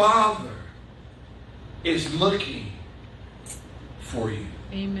 The Father is looking for you.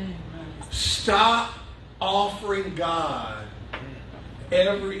 Amen. Stop offering God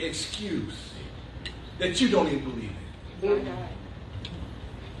every excuse that you don't even believe in.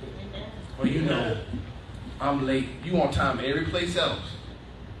 Well, I'm late. You on time every place else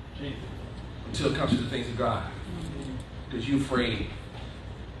until it comes to the things of God. Because you're afraid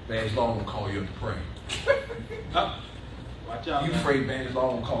Vance Long will call you up to pray. Watch out. You afraid Vance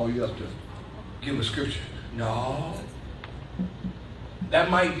Long will call you up to give a scripture. No. That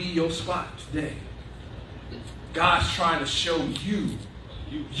might be your spot today. God's trying to show you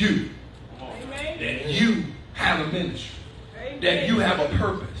that you have a ministry, that you have a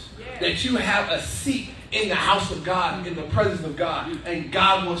purpose, that you have a seat in the house of God, in the presence of God, and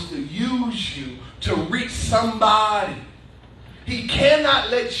God wants to use you to reach somebody. He cannot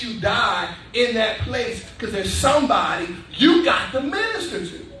let you die in that place because there's somebody you got to minister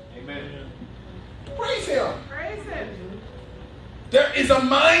to. Amen. Praise him. Praise him. There is a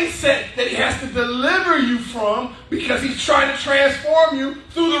mindset that he has to deliver you from because he's trying to transform you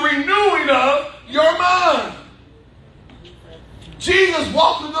through the renewing of your mind. Jesus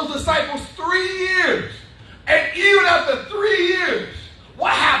walked with those disciples 3 years. And even after 3 years,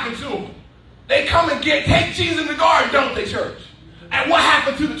 what happened to them? They come and take Jesus in the garden, don't they, church? And what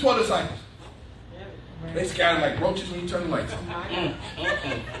happened to the 12 disciples? They scattered like roaches when you turn the lights on.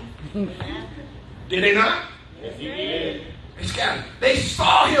 Did they not? Yes, he did. They scattered. They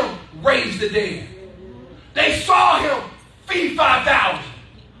saw him raise the dead. They saw him feed 5,000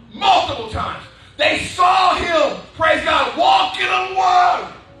 multiple times. They saw him, praise God, walk in on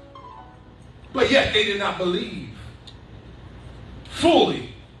water. But yet they did not believe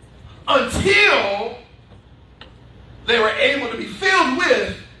fully until they were able to be filled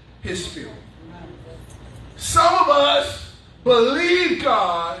with his spirit. Some of us believe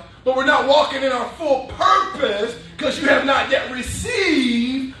God, but we're not walking in our full purpose because you have not yet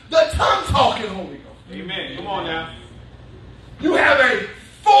received the tongue-talking Holy Ghost. Amen. Come on now. You have a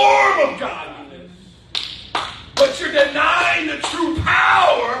form of godliness, but you're denying the true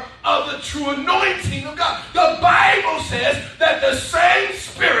power of the true anointing of God. The Bible says that the same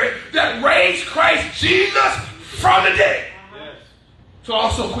Spirit that raised Christ Jesus from the dead Yes. so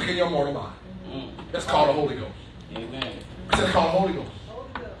also quicken your mortal body. That's called the Holy Ghost. Amen. That's called the Holy Ghost.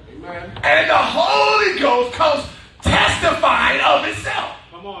 Amen. And the Holy Ghost comes testifying of itself.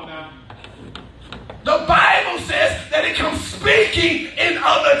 Come on now. The Bible says that it comes speaking in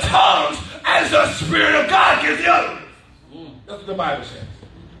other tongues as the Spirit of God gives the utterance. That's what the Bible says.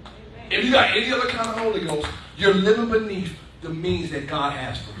 If you got any other kind of Holy Ghost, you're living beneath the means that God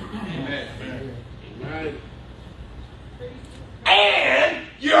has for you. Amen. Amen. And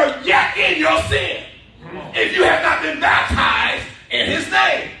you're yet in your sin if you have not been baptized in his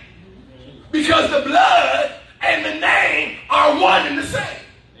name. Because the blood and the name are one and the same.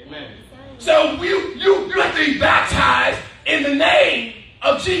 Amen. So you have to be baptized in the name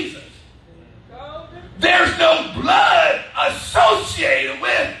of Jesus. There's no blood associated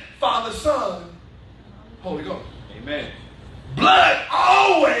with Father, Son, Holy Ghost. Amen. Blood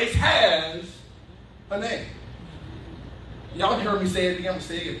always has a name. Y'all heard me say it again. I'm going to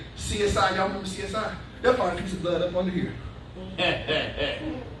say it again. CSI, y'all remember CSI? They'll find a piece of blood up under here. Get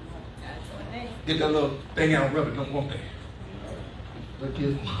that little thing out and rub it, don't want they? Look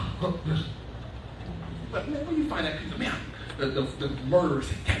kids. But man, when you find that piece of man, the murderer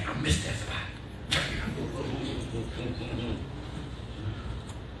said, dang, I missed that spot.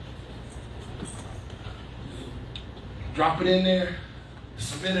 Drop it in there,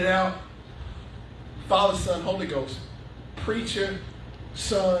 spit it out. Father, Son, Holy Ghost. Preacher,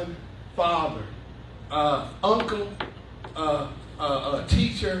 son, father, uncle,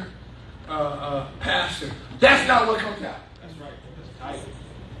 teacher, pastor. That's not what comes out. That's right. That's tight.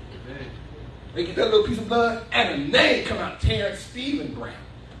 They get that little piece of blood and a name come out. Terrence Stephen Brown.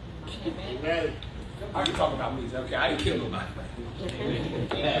 Amen. I can talk about me. Okay, I didn't kill nobody.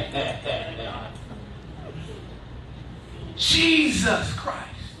 Jesus Christ.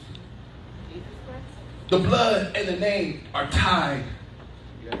 The blood and the name are tied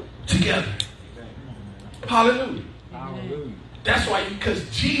together. Hallelujah. Hallelujah. That's why, because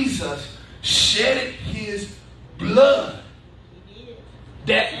Jesus shedded his blood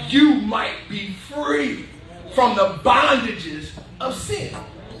that you might be free from the bondages of sin.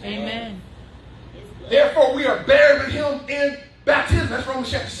 Amen. Therefore, we are buried with him in baptism. That's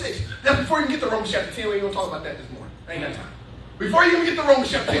Romans chapter 6. That's before you can get to Romans chapter 10. We ain't going to talk about that this morning. Ain't got time. Before you even get to Romans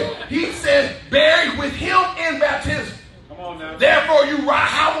chapter 10, he says, buried with him in baptism. Come on now. Therefore, you rise.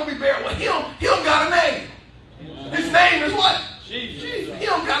 How will we bury with him? Him got a name. His name is what? Jesus.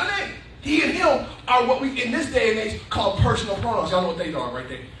 Him got a name. He and him are what we, in this day and age, call personal pronouns. Y'all know what they are right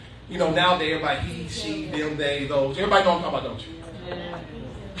there. You know, nowadays, everybody, he, she, them, they, those. Everybody know what I'm talking about, don't you?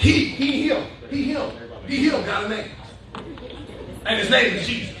 He, him. He, him. He, him got a name. And his name is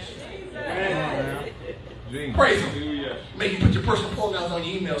Jesus. Praise him. Hallelujah. Make you put your personal pronouns on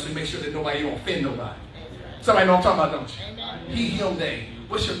your email so you make sure that you don't offend nobody. Somebody know what I'm talking about, don't you? He, him, they.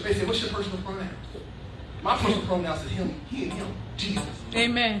 What's your personal pronoun? My personal pronouns is him, he and him, Jesus.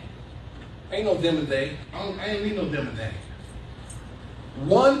 Amen. Ain't no them and they. I ain't need no them and they.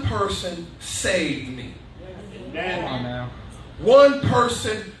 One person saved me. Come on now. One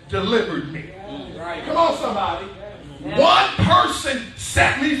person delivered me. Come on, somebody. One person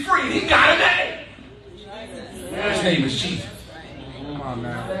set me free. He got a name. His name is Jesus. Come on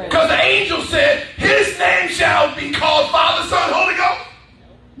now. Because the angel said, his name shall be called Father, Son, Holy Ghost.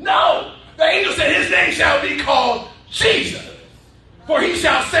 No. The angel said, his name shall be called Jesus. For he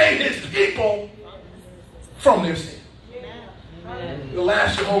shall save his people from their sin. The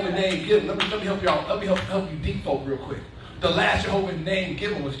last Jehovah name given, let me help y'all. Let me help you deep folk real quick. The last Jehovah name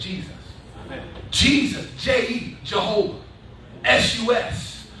given was Jesus. Amen. Jesus, J-E, Jehovah.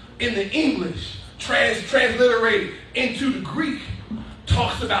 S-U-S. In the English, transliterated into the Greek,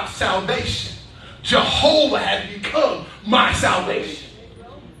 talks about salvation. Jehovah has become my salvation.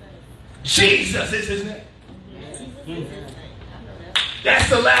 Jesus is his name. That's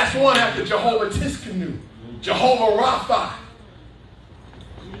the last one after Jehovah Tiskanu. Jehovah Rapha.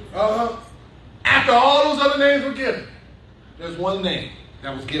 After all those other names were given, there's one name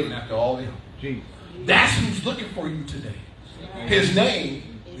that was given after all of them. Jesus. That's who's looking for you today. His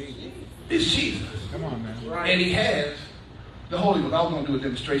name is Jesus. Come on now. And he has the Holy Ghost. I was going to do a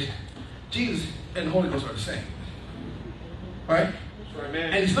demonstration. Jesus and the Holy Ghost are the same. Right?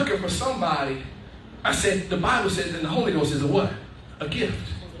 Amen. And he's looking for somebody. I said, the Bible says that the Holy Ghost is a what? A gift.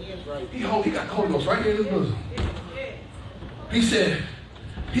 He got the Holy Ghost right here in his bosom. He said,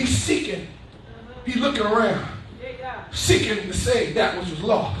 he's seeking, he's looking around, seeking to save that which was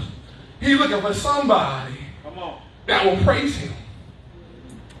lost. He's looking for somebody that will praise him.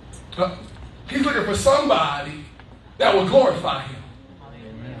 He's looking for somebody that will glorify him.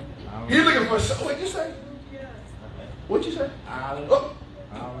 He's looking for what'd you say? What'd you say? Hallelujah.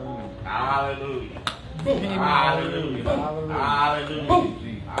 Oh. Hallelujah. Boom. Hallelujah. Hallelujah.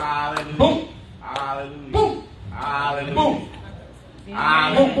 Boom. Hallelujah. Boom. Hallelujah. Boom. Hallelujah. Boom.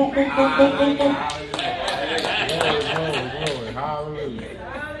 Hallelujah. Boom, boom, boom, boom, boom, boom, boom. Hallelujah.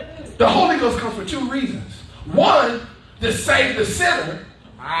 The Holy Ghost comes for two reasons. One, to save the sinner.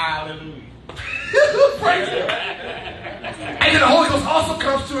 Hallelujah. Praise him. And then the Holy Ghost also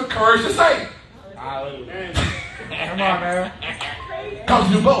comes to encourage the saint. Hallelujah. Come on, man. Comes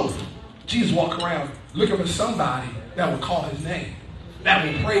to do both. Jesus walked around looking for somebody that will call his name, that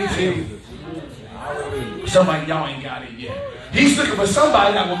will praise him. Somebody, y'all ain't got it yet. He's looking for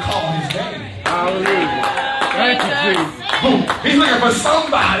somebody that will call his name. Hallelujah. Thank you, Jesus. Boom. He's looking for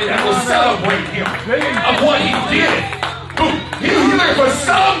somebody that will celebrate him of what he did. He's looking for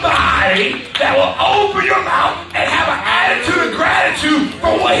somebody that will open your mouth and have an attitude of gratitude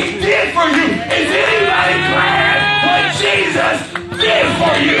for what he did for you. Is anybody glad what Jesus did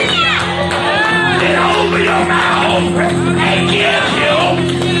for you? Then open your mouth and give him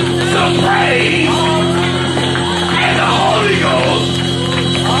some praise. And the Holy Ghost,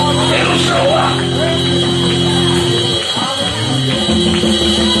 it'll show up.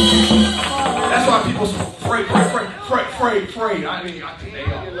 That's why people afraid. That's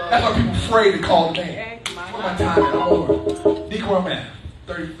why people afraid to call the name. Where my time at? I'm over. Deacon, where I'm at?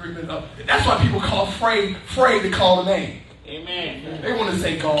 33 minutes up. That's why people call afraid to call the name. Amen. They want to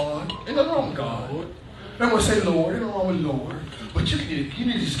say God. Ain't nothing wrong with God. They want to say Lord. Ain't nothing wrong with Lord. But you need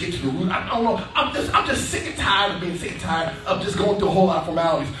to just get to the root. I don't know. I'm just sick and tired of being sick and tired of just going through a whole lot of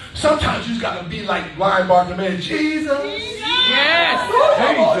formalities. Sometimes you just got to be like blind Bartimaeus. Jesus. Yes.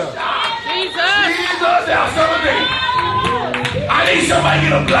 Jesus. Now, somebody. I need somebody to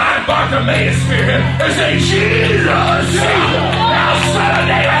get a blind Bartimaeus spirit and say, Jesus. Now, Son of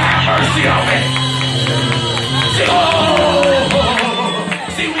David, have mercy on me.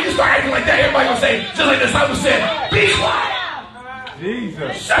 See, when you start acting like that, everybody gonna say, just like the disciples said, be quiet.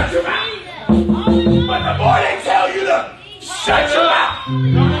 Jesus. Shut your mouth. But the more they tell you to shut your mouth,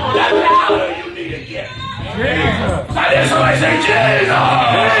 the louder you need to get. Jesus. I hear somebody say, Jesus. Jesus.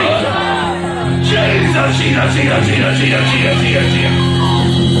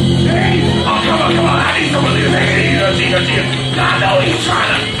 Oh, come on. I need somebody to say, Jesus. I know he's trying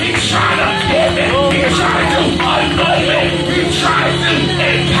to hit me. He's trying to anoint me. He's trying to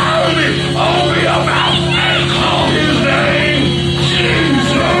empower me. Open your mouth and call his name.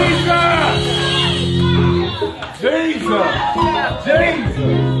 Jesus.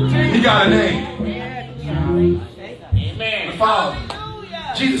 He got a name. Amen. The Father.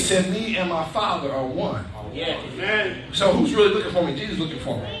 Jesus said, me and my Father are one. Yeah. Amen. So who's really looking for me? Jesus looking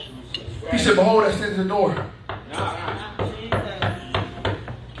for me. He said, behold, I stand at the door.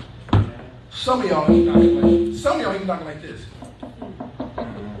 Some of y'all, he's knocking like this.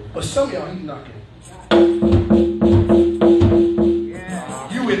 But some of y'all, he's knocking.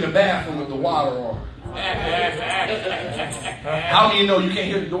 You in the bathroom with the water on. How do you know you can't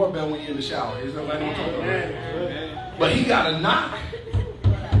hear the doorbell when you're in the shower? Is nobody talking about? But he got a knock.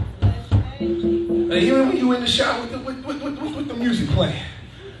 And even when you in the shower with the music playing,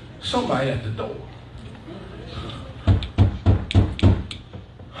 somebody at the door.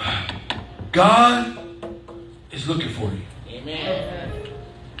 God is looking for you. Amen.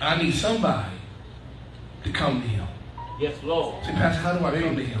 I need somebody to come to him. Yes, Lord. Say, Pastor, how do I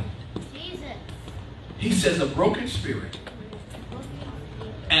come to him? He says a broken spirit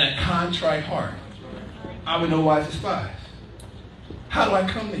and a contrite heart I would no wise despise. How do I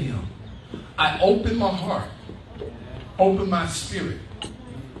come to him? I open my heart, open my spirit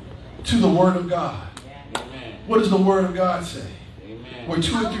to the word of God. Amen. What does the word of God say? Amen. Where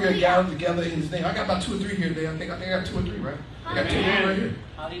 2 or 3 are gathered together in his name. I got about 2 or 3 here today. I think I got 2 or 3, right? I got 2 or 3 right here.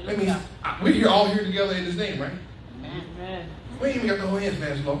 That means we're here all here together in his name, right? Amen. We ain't even got the whole hands,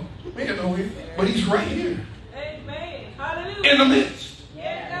 man, Lord. We ain't got the whole hands. But he's right here. Amen. Hallelujah. In the midst.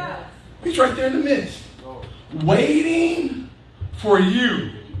 Yeah. He's right there in the midst. Waiting for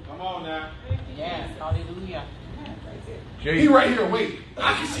you. Come on now. Yes. Hallelujah. He right here, wait.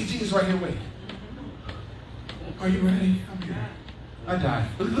 I can see Jesus right here, wait. Are you ready? I'm here. I died.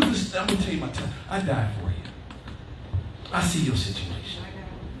 Look, listen, I'm going to tell you my time. I died for you. I see your situation.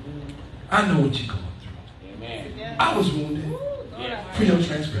 I know what you're going through. Amen. I was wounded Yes. for your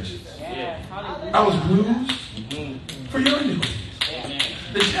transgressions. Yes. I was bruised for your iniquities. Amen.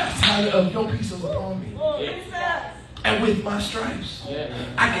 The chastisement of your peace was upon me. Yes. And with my stripes, Yes.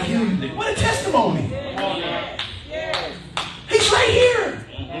 I can heal you today. What a testimony. Come on now. He's right here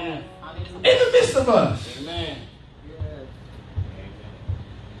Amen. in the midst of us. Amen.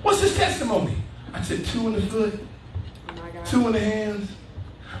 What's his testimony? I said 2 in the foot, 2 in the hands,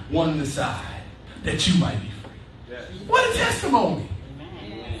 1 in the side, that you might be free. Yes. What a testimony.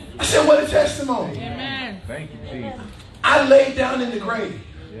 I said, what a testimony. Thank you, Jesus. I laid down in the grave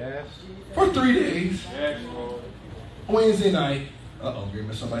Yes. for 3 days. Yes, Lord. Wednesday night. Give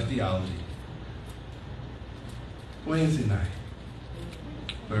me somebody's theology. Wednesday night.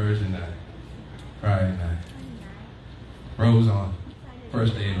 Thursday night. Friday night. Rose on.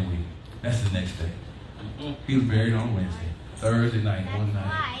 First day of the week. That's the next day. He was buried on Wednesday. Thursday night, one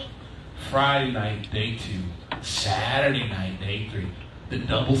night. Friday night, day 2. Saturday night, day 3. The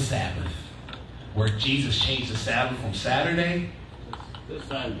double Sabbath. Where Jesus changed the Sabbath from Saturday. This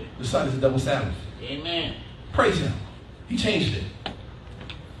Sunday. The Sunday's the double Sabbath. Amen. Praise him. He changed it.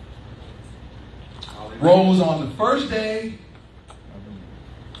 rose on the first day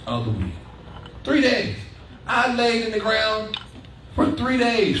of the week. 3 days. I laid in the ground for 3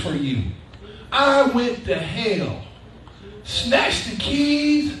 days for you. I went to hell, snatched the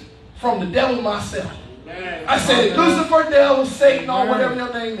keys from the devil myself. I said, Lucifer, devil, Satan, or whatever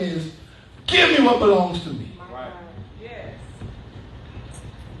your name is, give me what belongs to me.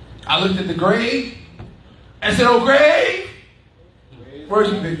 I looked at the grave and said, oh, grave,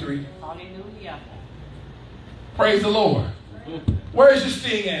 where's your victory? Hallelujah. Praise the Lord. Where's your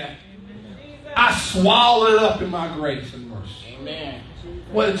sting at? I swallowed it up in my grace and mercy. Amen.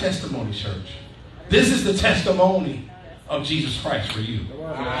 What a testimony, church. This is the testimony of Jesus Christ for you.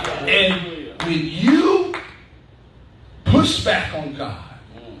 And when you push back on God,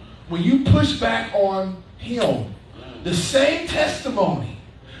 when you push back on Him, the same testimony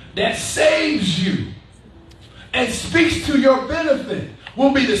that saves you and speaks to your benefit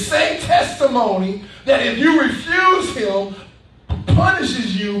will be the same testimony that if you refuse Him,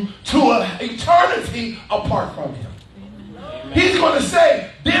 punishes you to an eternity apart from Him. He's going to say,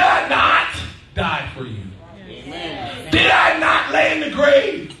 did I not die for you? Amen. Did I not lay in the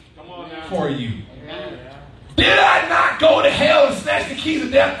grave for you? Did I not go to hell and snatch the keys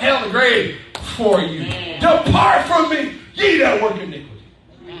of death, hell, and the grave for you? Depart from me, ye that work iniquity.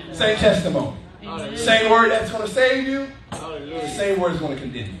 Same testimony. Same word that's going to save you. The same word is going to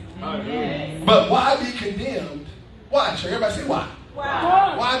condemn you. But why be condemned? Why, church? Everybody say why.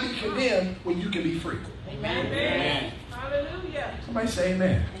 Why be condemned when you can be free? Amen. Hallelujah. Somebody say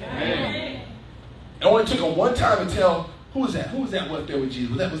amen. It only took him one time to tell, who was that? Who was that up there with Jesus?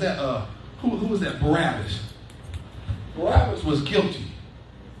 Who was that? Barabbas. Barabbas was guilty.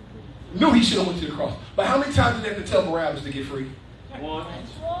 Knew he should have went to the cross. But how many times did they have to tell Barabbas to get free? One.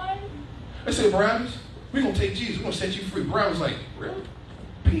 They say, Barabbas, we're going to take Jesus. We're going to set you free. Barabbas was like, really?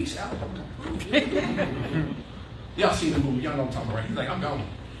 Peace out. Y'all seen the movie. Y'all know what I'm talking about, right? He's like, I'm gone.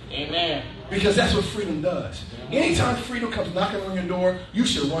 Amen. Because that's what freedom does. Anytime freedom comes knocking on your door, you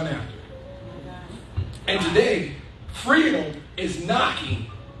should run after it. And today, freedom is knocking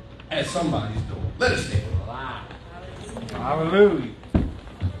at somebody's door. Let us stand. Wow. Hallelujah.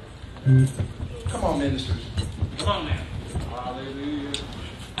 Come on, ministers. Come on now. Hallelujah.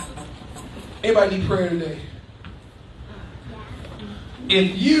 Anybody need prayer today?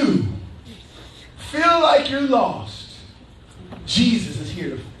 If you feel like you're lost, Jesus is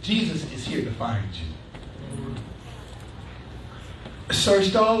here to find you.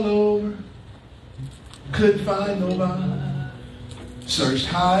 Searched all over, couldn't find nobody. Searched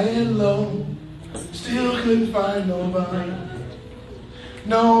high and low, still couldn't find nobody.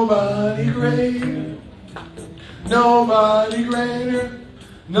 Nobody greater, nobody greater,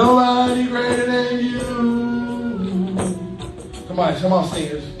 nobody greater than you. Come on,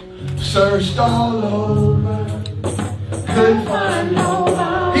 singers. Searched all over, couldn't find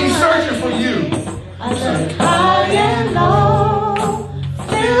nobody. He's searching for you. I searched high and low,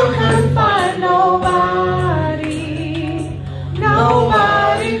 still couldn't find nobody.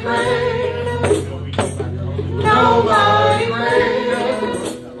 Nobody greater, nobody greater,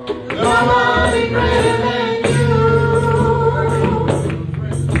 nobody greater than you.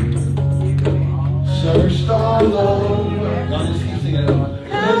 Searched all over. Y'all just keep singing it on.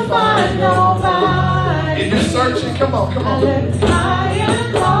 Couldn't find nobody. If you're searching, come on. I looked high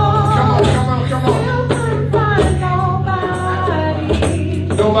and low. Come on. Still couldn't find nobody.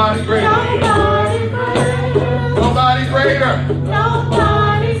 Nobody greater. Nobody greater. Nobody greater.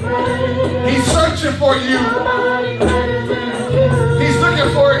 Nobody greater. He's searching for you. Nobody greater than you. He's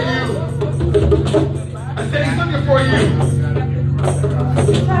looking for you. I said he's looking for you.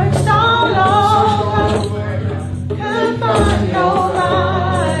 Searched all over, couldn't find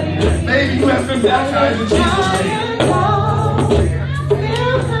nobody. Maybe you have been baptized in Jesus' name.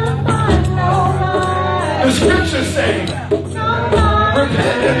 The scriptures say,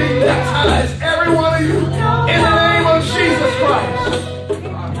 repent and be baptized, every one of you, in the name of Jesus Christ.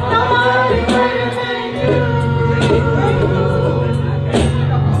 Nobody greater than you.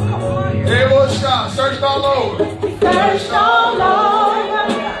 Searched all over. Searched all over,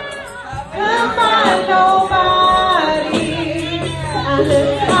 couldn't find nobody. I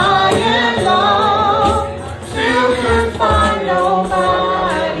looked high and low, still couldn't find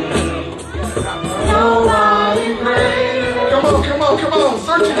nobody. Nobody greater. Come on,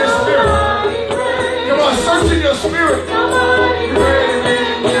 search in your spirit. Nobody greater. Come on, search in your spirit. Nobody greater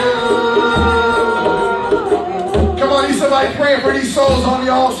than you. Come on, need somebody praying for these souls on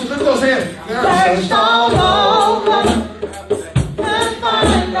the altar. Lift those hands. Searched all over, couldn't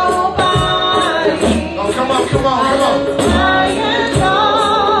find nobody. Oh, come on. High and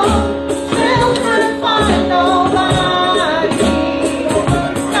low, still couldn't find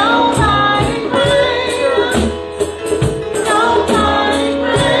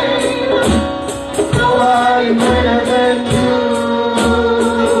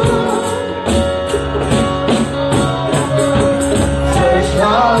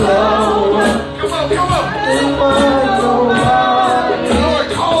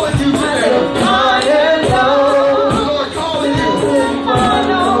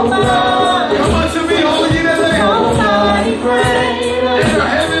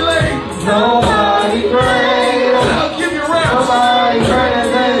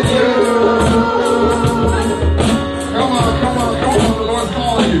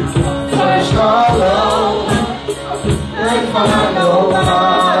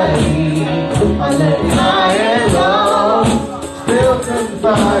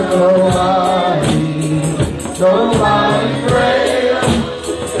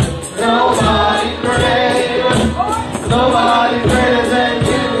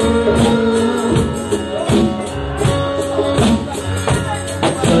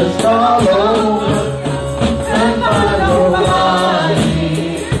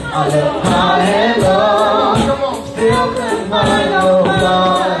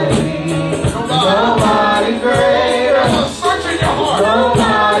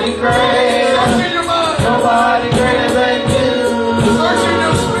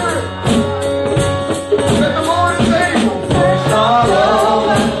your spirit. Let the Lord is able. all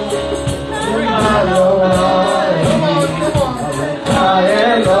over. My Lord. Come on, come on. High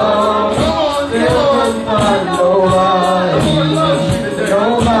and low. Come on, come Still on. couldn't find nobody. The Lord loves you today.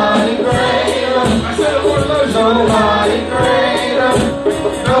 Nobody greater. I said the Lord loves you. Nobody greater.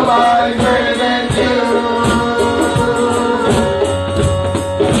 Nobody greater than you.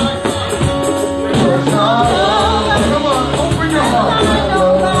 It's all over. Come on, open your heart.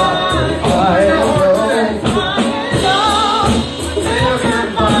 High and low. Still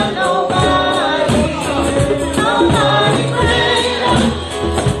couldn't find nobody. Nobody greater.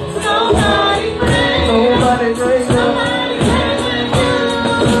 Nobody greater. Nobody greater.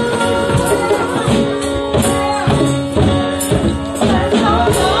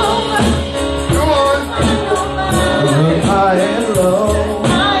 Come on. High and low.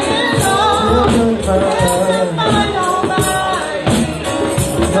 Still couldn't find nobody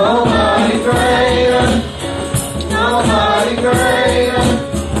greater. Nobody greater.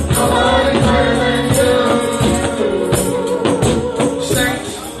 Nobody greater than you.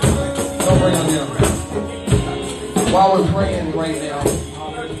 Saints, don't bring them down. While we're praying right now,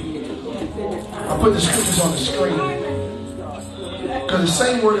 I put the scriptures on the screen. Because the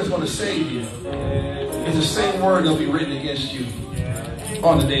same word that's going to save you is the same word that'll be written against you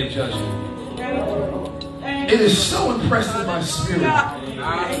on the day of judgment. It is so impressed in my spirit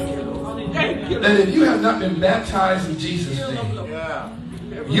that if you have not been baptized in Jesus' name,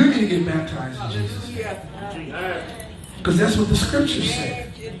 you need to get baptized in Jesus' name. Because that's what the scriptures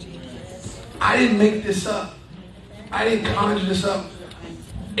say. I didn't make this up. I didn't conjure this up.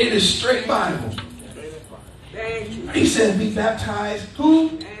 It is straight Bible. He said, be baptized.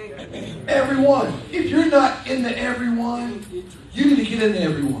 Who? Everyone. If you're not in the everyone, you need to get in the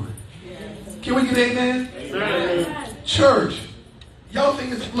everyone. Can we get amen? Church, y'all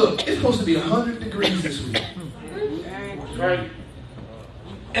think it's, look, it's supposed to be 100 degrees this week.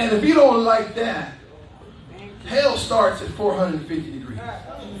 And if you don't like that, hell starts at 450 degrees.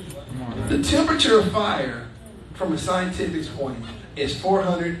 The temperature of fire, from a scientific point, is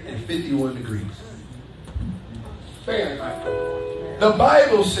 451 degrees. Fahrenheit. The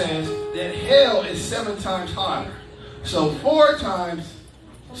Bible says that hell is 7 times hotter. So 4 times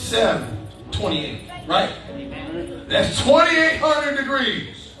 7, 28, right? That's 2,800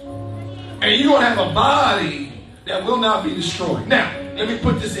 degrees. And you're going to have a body that will not be destroyed. Now, let me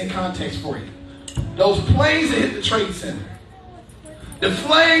put this in context for you. Those planes that hit the Trade Center, the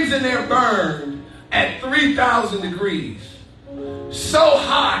flames in there burned at 3,000 degrees. So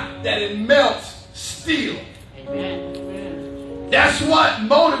hot that it melts steel. That's what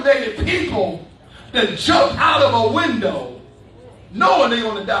motivated people to jump out of a window knowing they're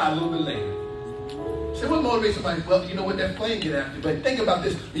going to die a little bit later. Say, what motivates somebody? Well, you know what, that plane get after. But think about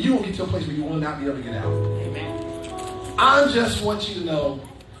this. You won't get to a place where you will not be able to get out. I just want you to know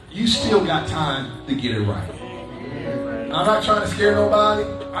you still got time to get it right. I'm not trying to scare nobody.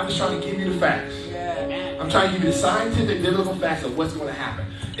 I'm just trying to give you the facts. I'm trying to give you the scientific, biblical facts of what's going to happen.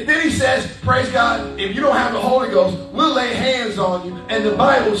 And then he says, praise God, if you don't have the Holy Ghost, we'll lay hands on you. And the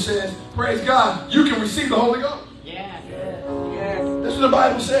Bible says, praise God, you can receive the Holy Ghost. That's what the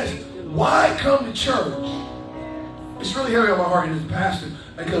Bible says. Why come to church? It's really heavy on my heart as a pastor.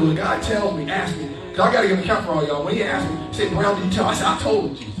 Because when God tells me, ask me, because I got to give an account for all y'all. When he asked me, he said, Brown, did you tell? I said, I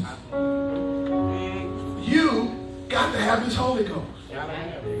told Jesus. You got to have his Holy Ghost.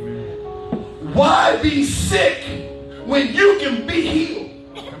 Why be sick when you can be healed?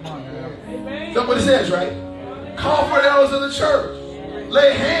 That's what it says, right? Call for the elders of the church.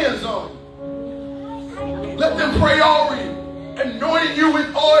 Lay hands on you. Let them pray over you. Anointing you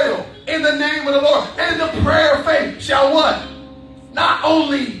with oil in the name of the Lord. And the prayer of faith shall what? Not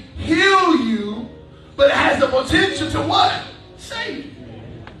only heal you, but it has the potential to what? Save you.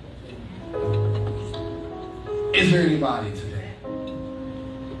 Is there anybody today?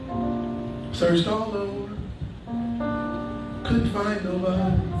 Searched all over. Couldn't find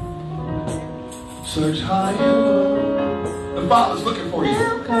nobody. Search high and low. The Father's looking for you.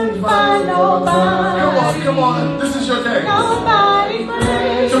 Couldn't find nobody. Come on. This is your day. Nobody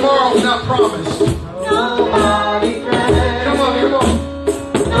greater. Tomorrow's not promised. Nobody greater. Come on.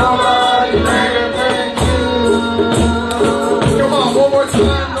 Nobody greater than you. Come on, one more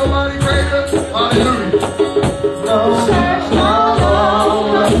time. Nobody greater. Hallelujah. Search all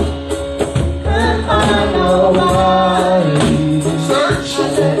over. Couldn't find nobody. Search.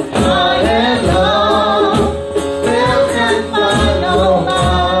 High and low. Still can't find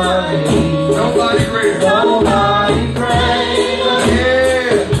nobody. Nobody greater. Nobody greater.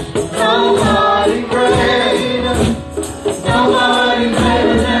 Yeah. Nobody greater. Nobody greater.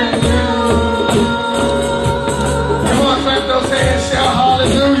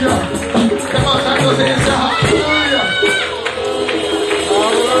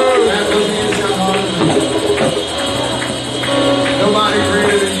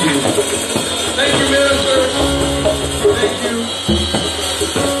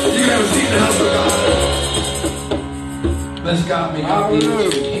 May God be with you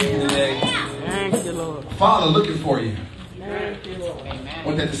and keep you today. Thank you, Lord. Father, looking for you. Thank you, Lord. I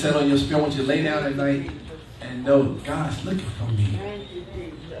want that to settle on your spirit. I want you to lay down at night and know God's looking for me.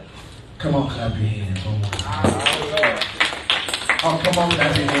 Come on, clap your hands one more time. Oh, come on,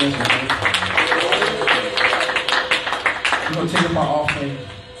 clap your hands one more time. We're going to take up our offering.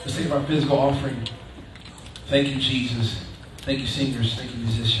 Let's take up our physical offering. Thank you, Jesus. Thank you, singers. Thank you,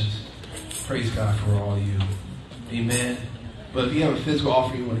 musicians. Praise God for all of you. Amen. But if you have a physical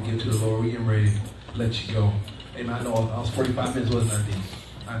offering you want to give to the Lord, we're getting ready to let you go. Amen. I know I was 45 minutes, wasn't I, Dean?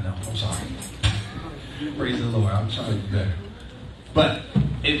 I know. I'm sorry. Praise the Lord. I'm trying to do better. But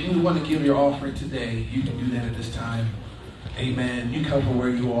if you want to give your offering today, you can do that at this time. Amen. You come from where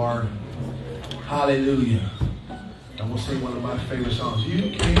you are. Hallelujah. I'm going to sing one of my favorite songs.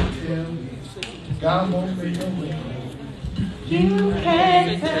 You can't tell me God won't make a way. You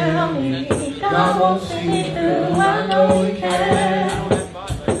can't tell me God won't see me through. I know He can.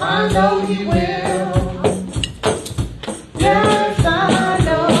 I know He will. Yes, I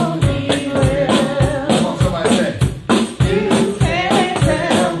know He will. Come on, somebody say. You can't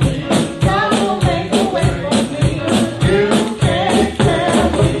tell me God will make a way for me. You can't tell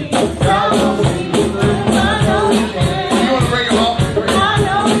me God won't see me through. I know He can. You want to bring him off? I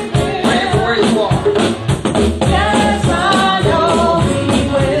know He will. Bring him from where you are. Yes, I know He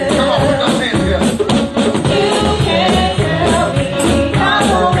will. Come on, put those hands together. You can't tell me God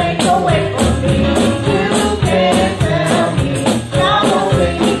won't make a way for me. You can't tell me God won't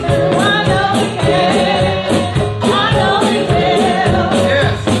see me through. I know He can. I know He will.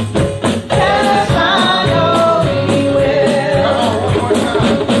 Yes. Yes, I know He will. Come on, one more time.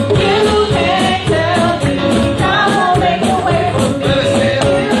 You can't tell me God won't make a way for me. Let us stand.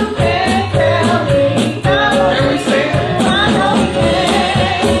 You can't tell me God won't Can we make a way stand? for me. I know He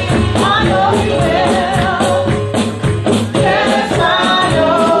can. I know He will. Yes, I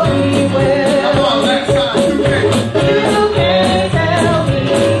know He will. Come on, next time. You can. You can't tell me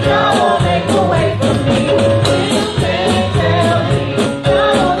God won't make a way for me. You can't tell me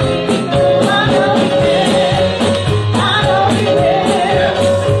God won't see me through. I know He can. I know He will.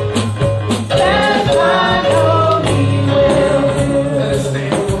 Yes, I know He will. Let us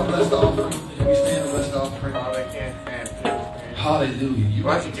stand. We want to bless the offering. Can we stand and bless the offering? Father, I can't stand this. Hallelujah. You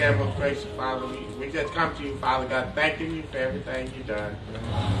Once again, most gracious Father, we just come to you, Father God, thanking you for everything you've done.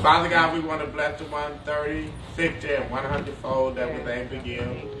 Father God, we want to bless the 130, 60, and 100-fold that was able to give.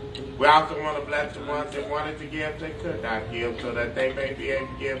 We also want to bless the ones that wanted to give that could not give, so that they may be able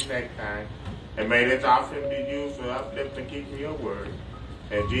to give next time. And may this offering be used for uplift and keeping your word.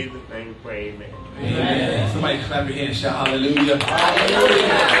 In Jesus' name we pray, amen. Amen. Somebody clap your hands, shout hallelujah. Hallelujah.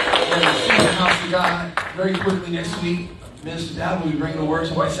 We're going to sing the house of God very quickly next week. Minister Dad will be bringing the word.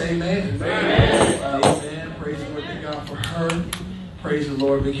 Somebody say amen. Amen. Amen. Praise the Lord, thank God for her. Praise the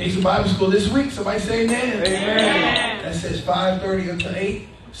Lord. Vacation Bible School this week. Somebody say amen. Amen. That says 5:30 until 8.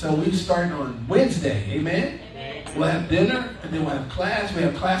 So we're starting on Wednesday. Amen. We'll have dinner and then we'll have class. We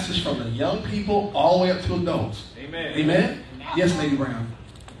have classes from the young people all the way up to adults. Amen. Amen. Yes, Lady Brown.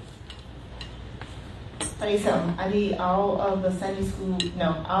 Say something. I need all of the Sunday school,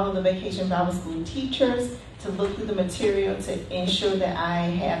 all of the Vacation Bible School teachers to look through the material to ensure that I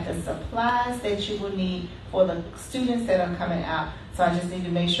have the supplies that you will need for the students that are coming out. So I just need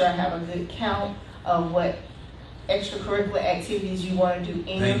to make sure I have a good count of what extracurricular activities you want to do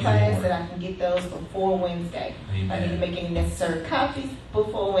in your class, that I can get those before Wednesday. Amen. I need to make any necessary copies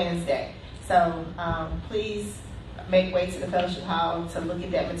before Wednesday. So please make way to the fellowship hall to look at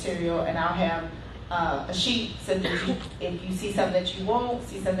that material, and I'll have a sheet so that if you see something that you want,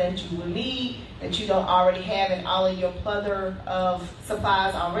 see something that you will need, that you don't already have in all of your plethora of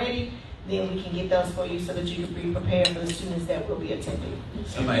supplies already, then we can get those for you so that you can be prepared for the students that will be attending.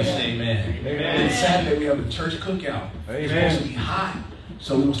 Somebody say amen. Amen. It's Saturday we have a church cookout. It's supposed to be hot,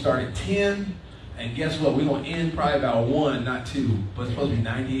 so we're going to start at 10. And guess what? We're going to end probably about 1, not 2. But it's supposed to be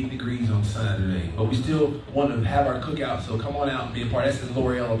 98 degrees on Saturday. But we still want to have our cookout, so come on out and be a part. That's in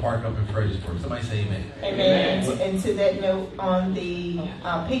L'Oreal Park up in Fredericksburg. Somebody say amen. Amen. And to that note, on the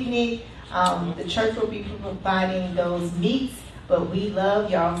picnic, the church will be providing those meats, but we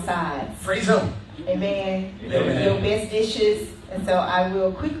love y'all sides. Praise Him. Amen. Your best dishes. And so I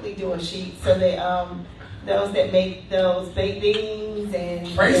will quickly do a sheet so that those that make those baked beans and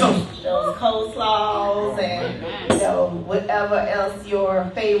those coleslaws and whatever else your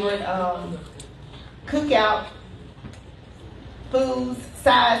favorite cookout foods,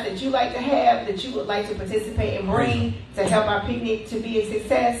 sides that you like to have, that you would like to participate and bring to help our picnic to be a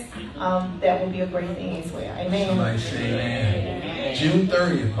success, that will be a great thing as well. Amen. Somebody say amen. June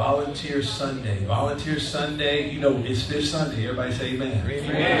 30th, Volunteer Sunday. Volunteer Sunday, you know, it's Fifth Sunday. Everybody say amen.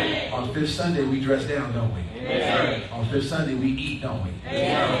 Amen. On Fifth Sunday, we dress down, don't we? Amen. On Fifth Sunday, we eat, don't we?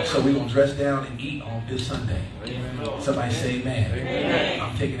 Amen. So we're going to dress down and eat on Fifth Sunday. Somebody say amen. Amen.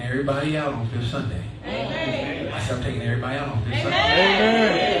 I'm taking everybody out on Fifth Sunday. Amen. I said I'm taking everybody out on Fifth Sunday.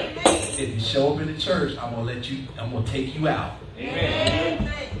 Amen. If you show up in the church, I'm going to take you out.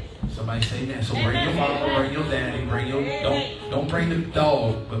 Amen. Somebody say amen. So bring your mama, bring your daddy, don't bring the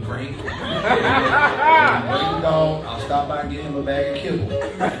dog, but bring the dog. I'll stop by and get him a bag of kibble.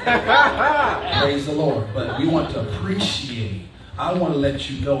 Praise the Lord. But we want to appreciate. I want to let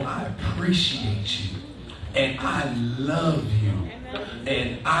you know I appreciate you. And I love you.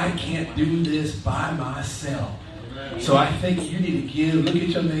 And I can't do this by myself. So I think you need to look at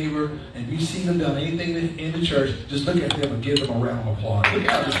your neighbor, and if you see them done anything in the church, just look at them and give them a round of applause. Look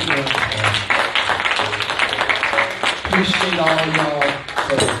at them. Appreciate all of y'all.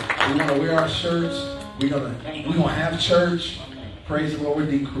 So we want to wear our shirts. We're gonna have church. Praise the Lord. Where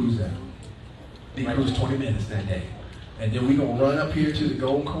D Cruz at? D Cruz 20 minutes that day. And then we're going to run up here to the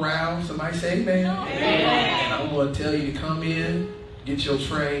Golden Corral. Somebody say amen. And I'm going to tell you to come in, get your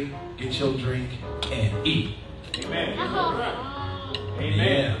tray, get your drink, and eat. Amen.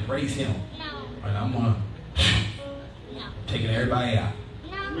 Yeah, praise him. And I'm going to taking everybody out.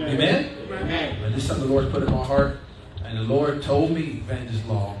 Amen? Amen. But this is something the Lord put in my heart. And the Lord told me, Evangelist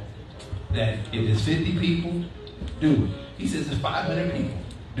Law, that if it's 50 people, do it. He says it's 500 people,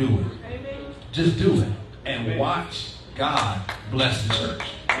 do it. Just do it. And watch God bless the church.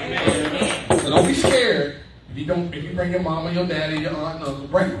 Amen. So don't be scared. If you bring your mama, your daddy, your aunt, and uncle,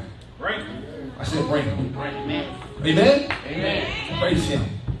 bring them. Right. I said bring them. Amen. Amen? Amen. Praise him.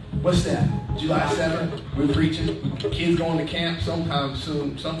 What's that? July 7th, we're preaching. Kids going to camp sometime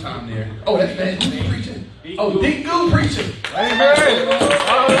soon, sometime there. Oh, that's bad. Who's preaching? Oh, Dick Goo preaching. Amen.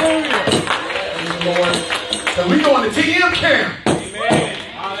 Hallelujah. Praise the Lord. So we're going to TM camp. Amen.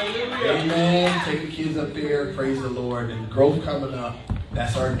 Hallelujah. Amen. Take the kids up there. Praise the Lord. And growth coming up.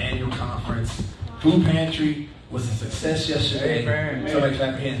 That's our annual conference. Food pantry was a success yesterday. Amen. Somebody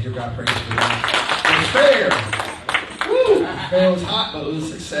clap your hands. Give God praise for that. It was fair. Woo! The fair was hot, but it was a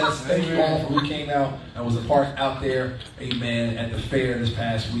success. Thank you all for who came out and was a part out there. Amen. At the fair this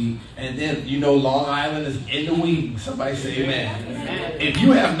past week. And then, Long Island is in the wing. Somebody say amen. Amen. If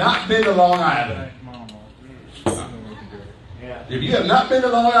you have not been to Long Island, if you have not been to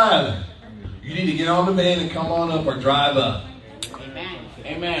Long Island, you need to get on the van and come on up or drive up.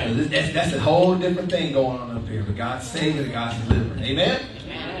 Amen. That's a whole different thing going on up here. But God's saving and God's delivering. Amen?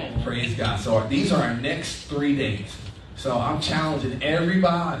 Amen. Praise God. So these are our next 3 days. So I'm challenging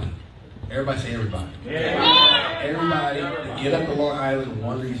everybody. Everybody say everybody. Everybody to get up to Long Island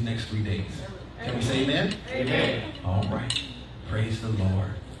one of these next 3 days. Can we say amen? Amen. All right. Praise the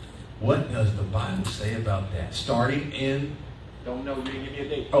Lord. What does the Bible say about that? Starting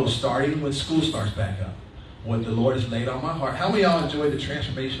when school starts back up. What the Lord has laid on my heart. How many of y'all enjoyed the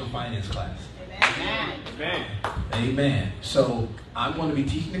transformational finance class? Amen. Amen. So I'm going to be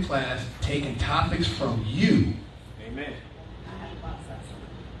teaching the class, taking topics from you. Amen.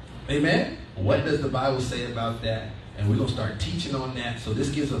 Amen. What does the Bible say about that? And we're going to start teaching on that. So this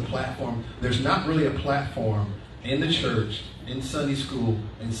gives a platform. There's not really a platform in the church, in Sunday school,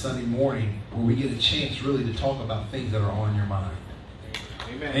 and Sunday morning where we get a chance really to talk about things that are on your mind.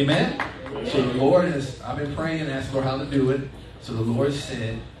 Amen. Amen. So the Lord I've been praying and asked the Lord how to do it. So the Lord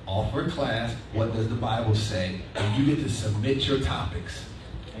said, offer a class, what does the Bible say? And you get to submit your topics.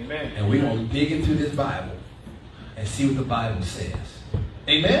 Amen. And we're going to dig into this Bible and see what the Bible says.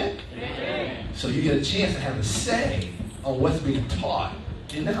 Amen? Amen. So you get a chance to have a say on what's being taught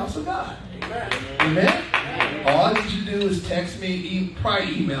in the house of God. Amen? All I need you to do is text me,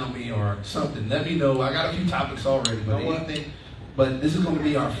 probably email me or something. Let me know. I got a few topics already, but anything. But this is going to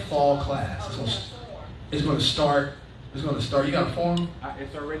be our fall class. It's going to start. You got a form?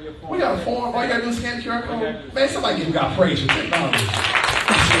 It's already a form. We got a form. All you got to do is scan the QR code. Man, somebody give God praise for technology.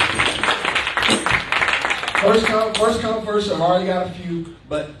 First come, first serve. I already got a few.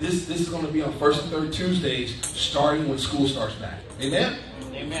 But this is going to be on first and third Tuesdays, starting when school starts back. Amen?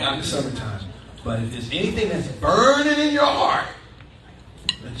 Amen. Not in the summertime. But if there's anything that's burning in your heart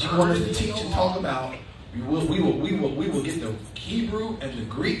that you want us to teach and talk about, we will get the Hebrew and the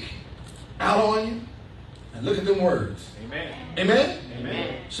Greek out on you and look at them words. Amen. Amen?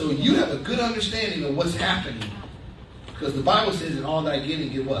 Amen. So you have a good understanding of what's happening. Because the Bible says in all thy getting,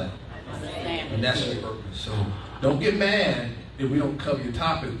 get what? And that's your purpose. So don't get mad if we don't cover your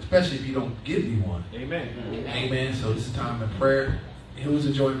topic, especially if you don't give me one. Amen. Amen. So this is time of prayer. Who's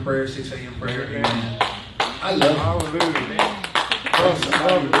enjoying prayer? 6 a.m. prayer. Amen. I love you. Hallelujah.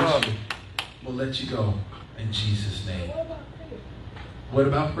 Somebody with you will let you go in Jesus' name. What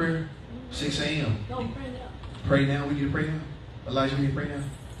about prayer? 6 a.m. Pray now. We need to pray now. Elijah, we need to pray now.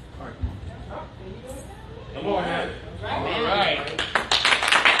 All right, come on. Come on, man. All right.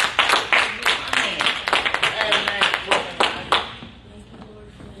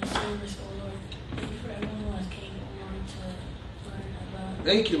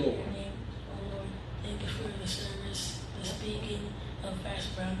 Thank you, Lord. Thank you for the service, the speaking of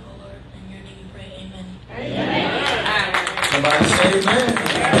Pastor Brown, oh Lord. In your name we pray, amen. Somebody say amen.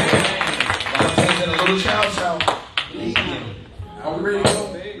 Bible says in a little child's house, lead him. Are we ready to go?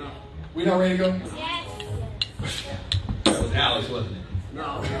 We not ready to go? Yes. That was Alex, wasn't it? No.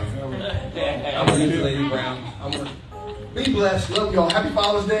 I'm going to Lady Brown. Be blessed. Love y'all. Happy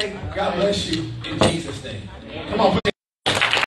Father's Day. God bless you in Jesus' name. Come on.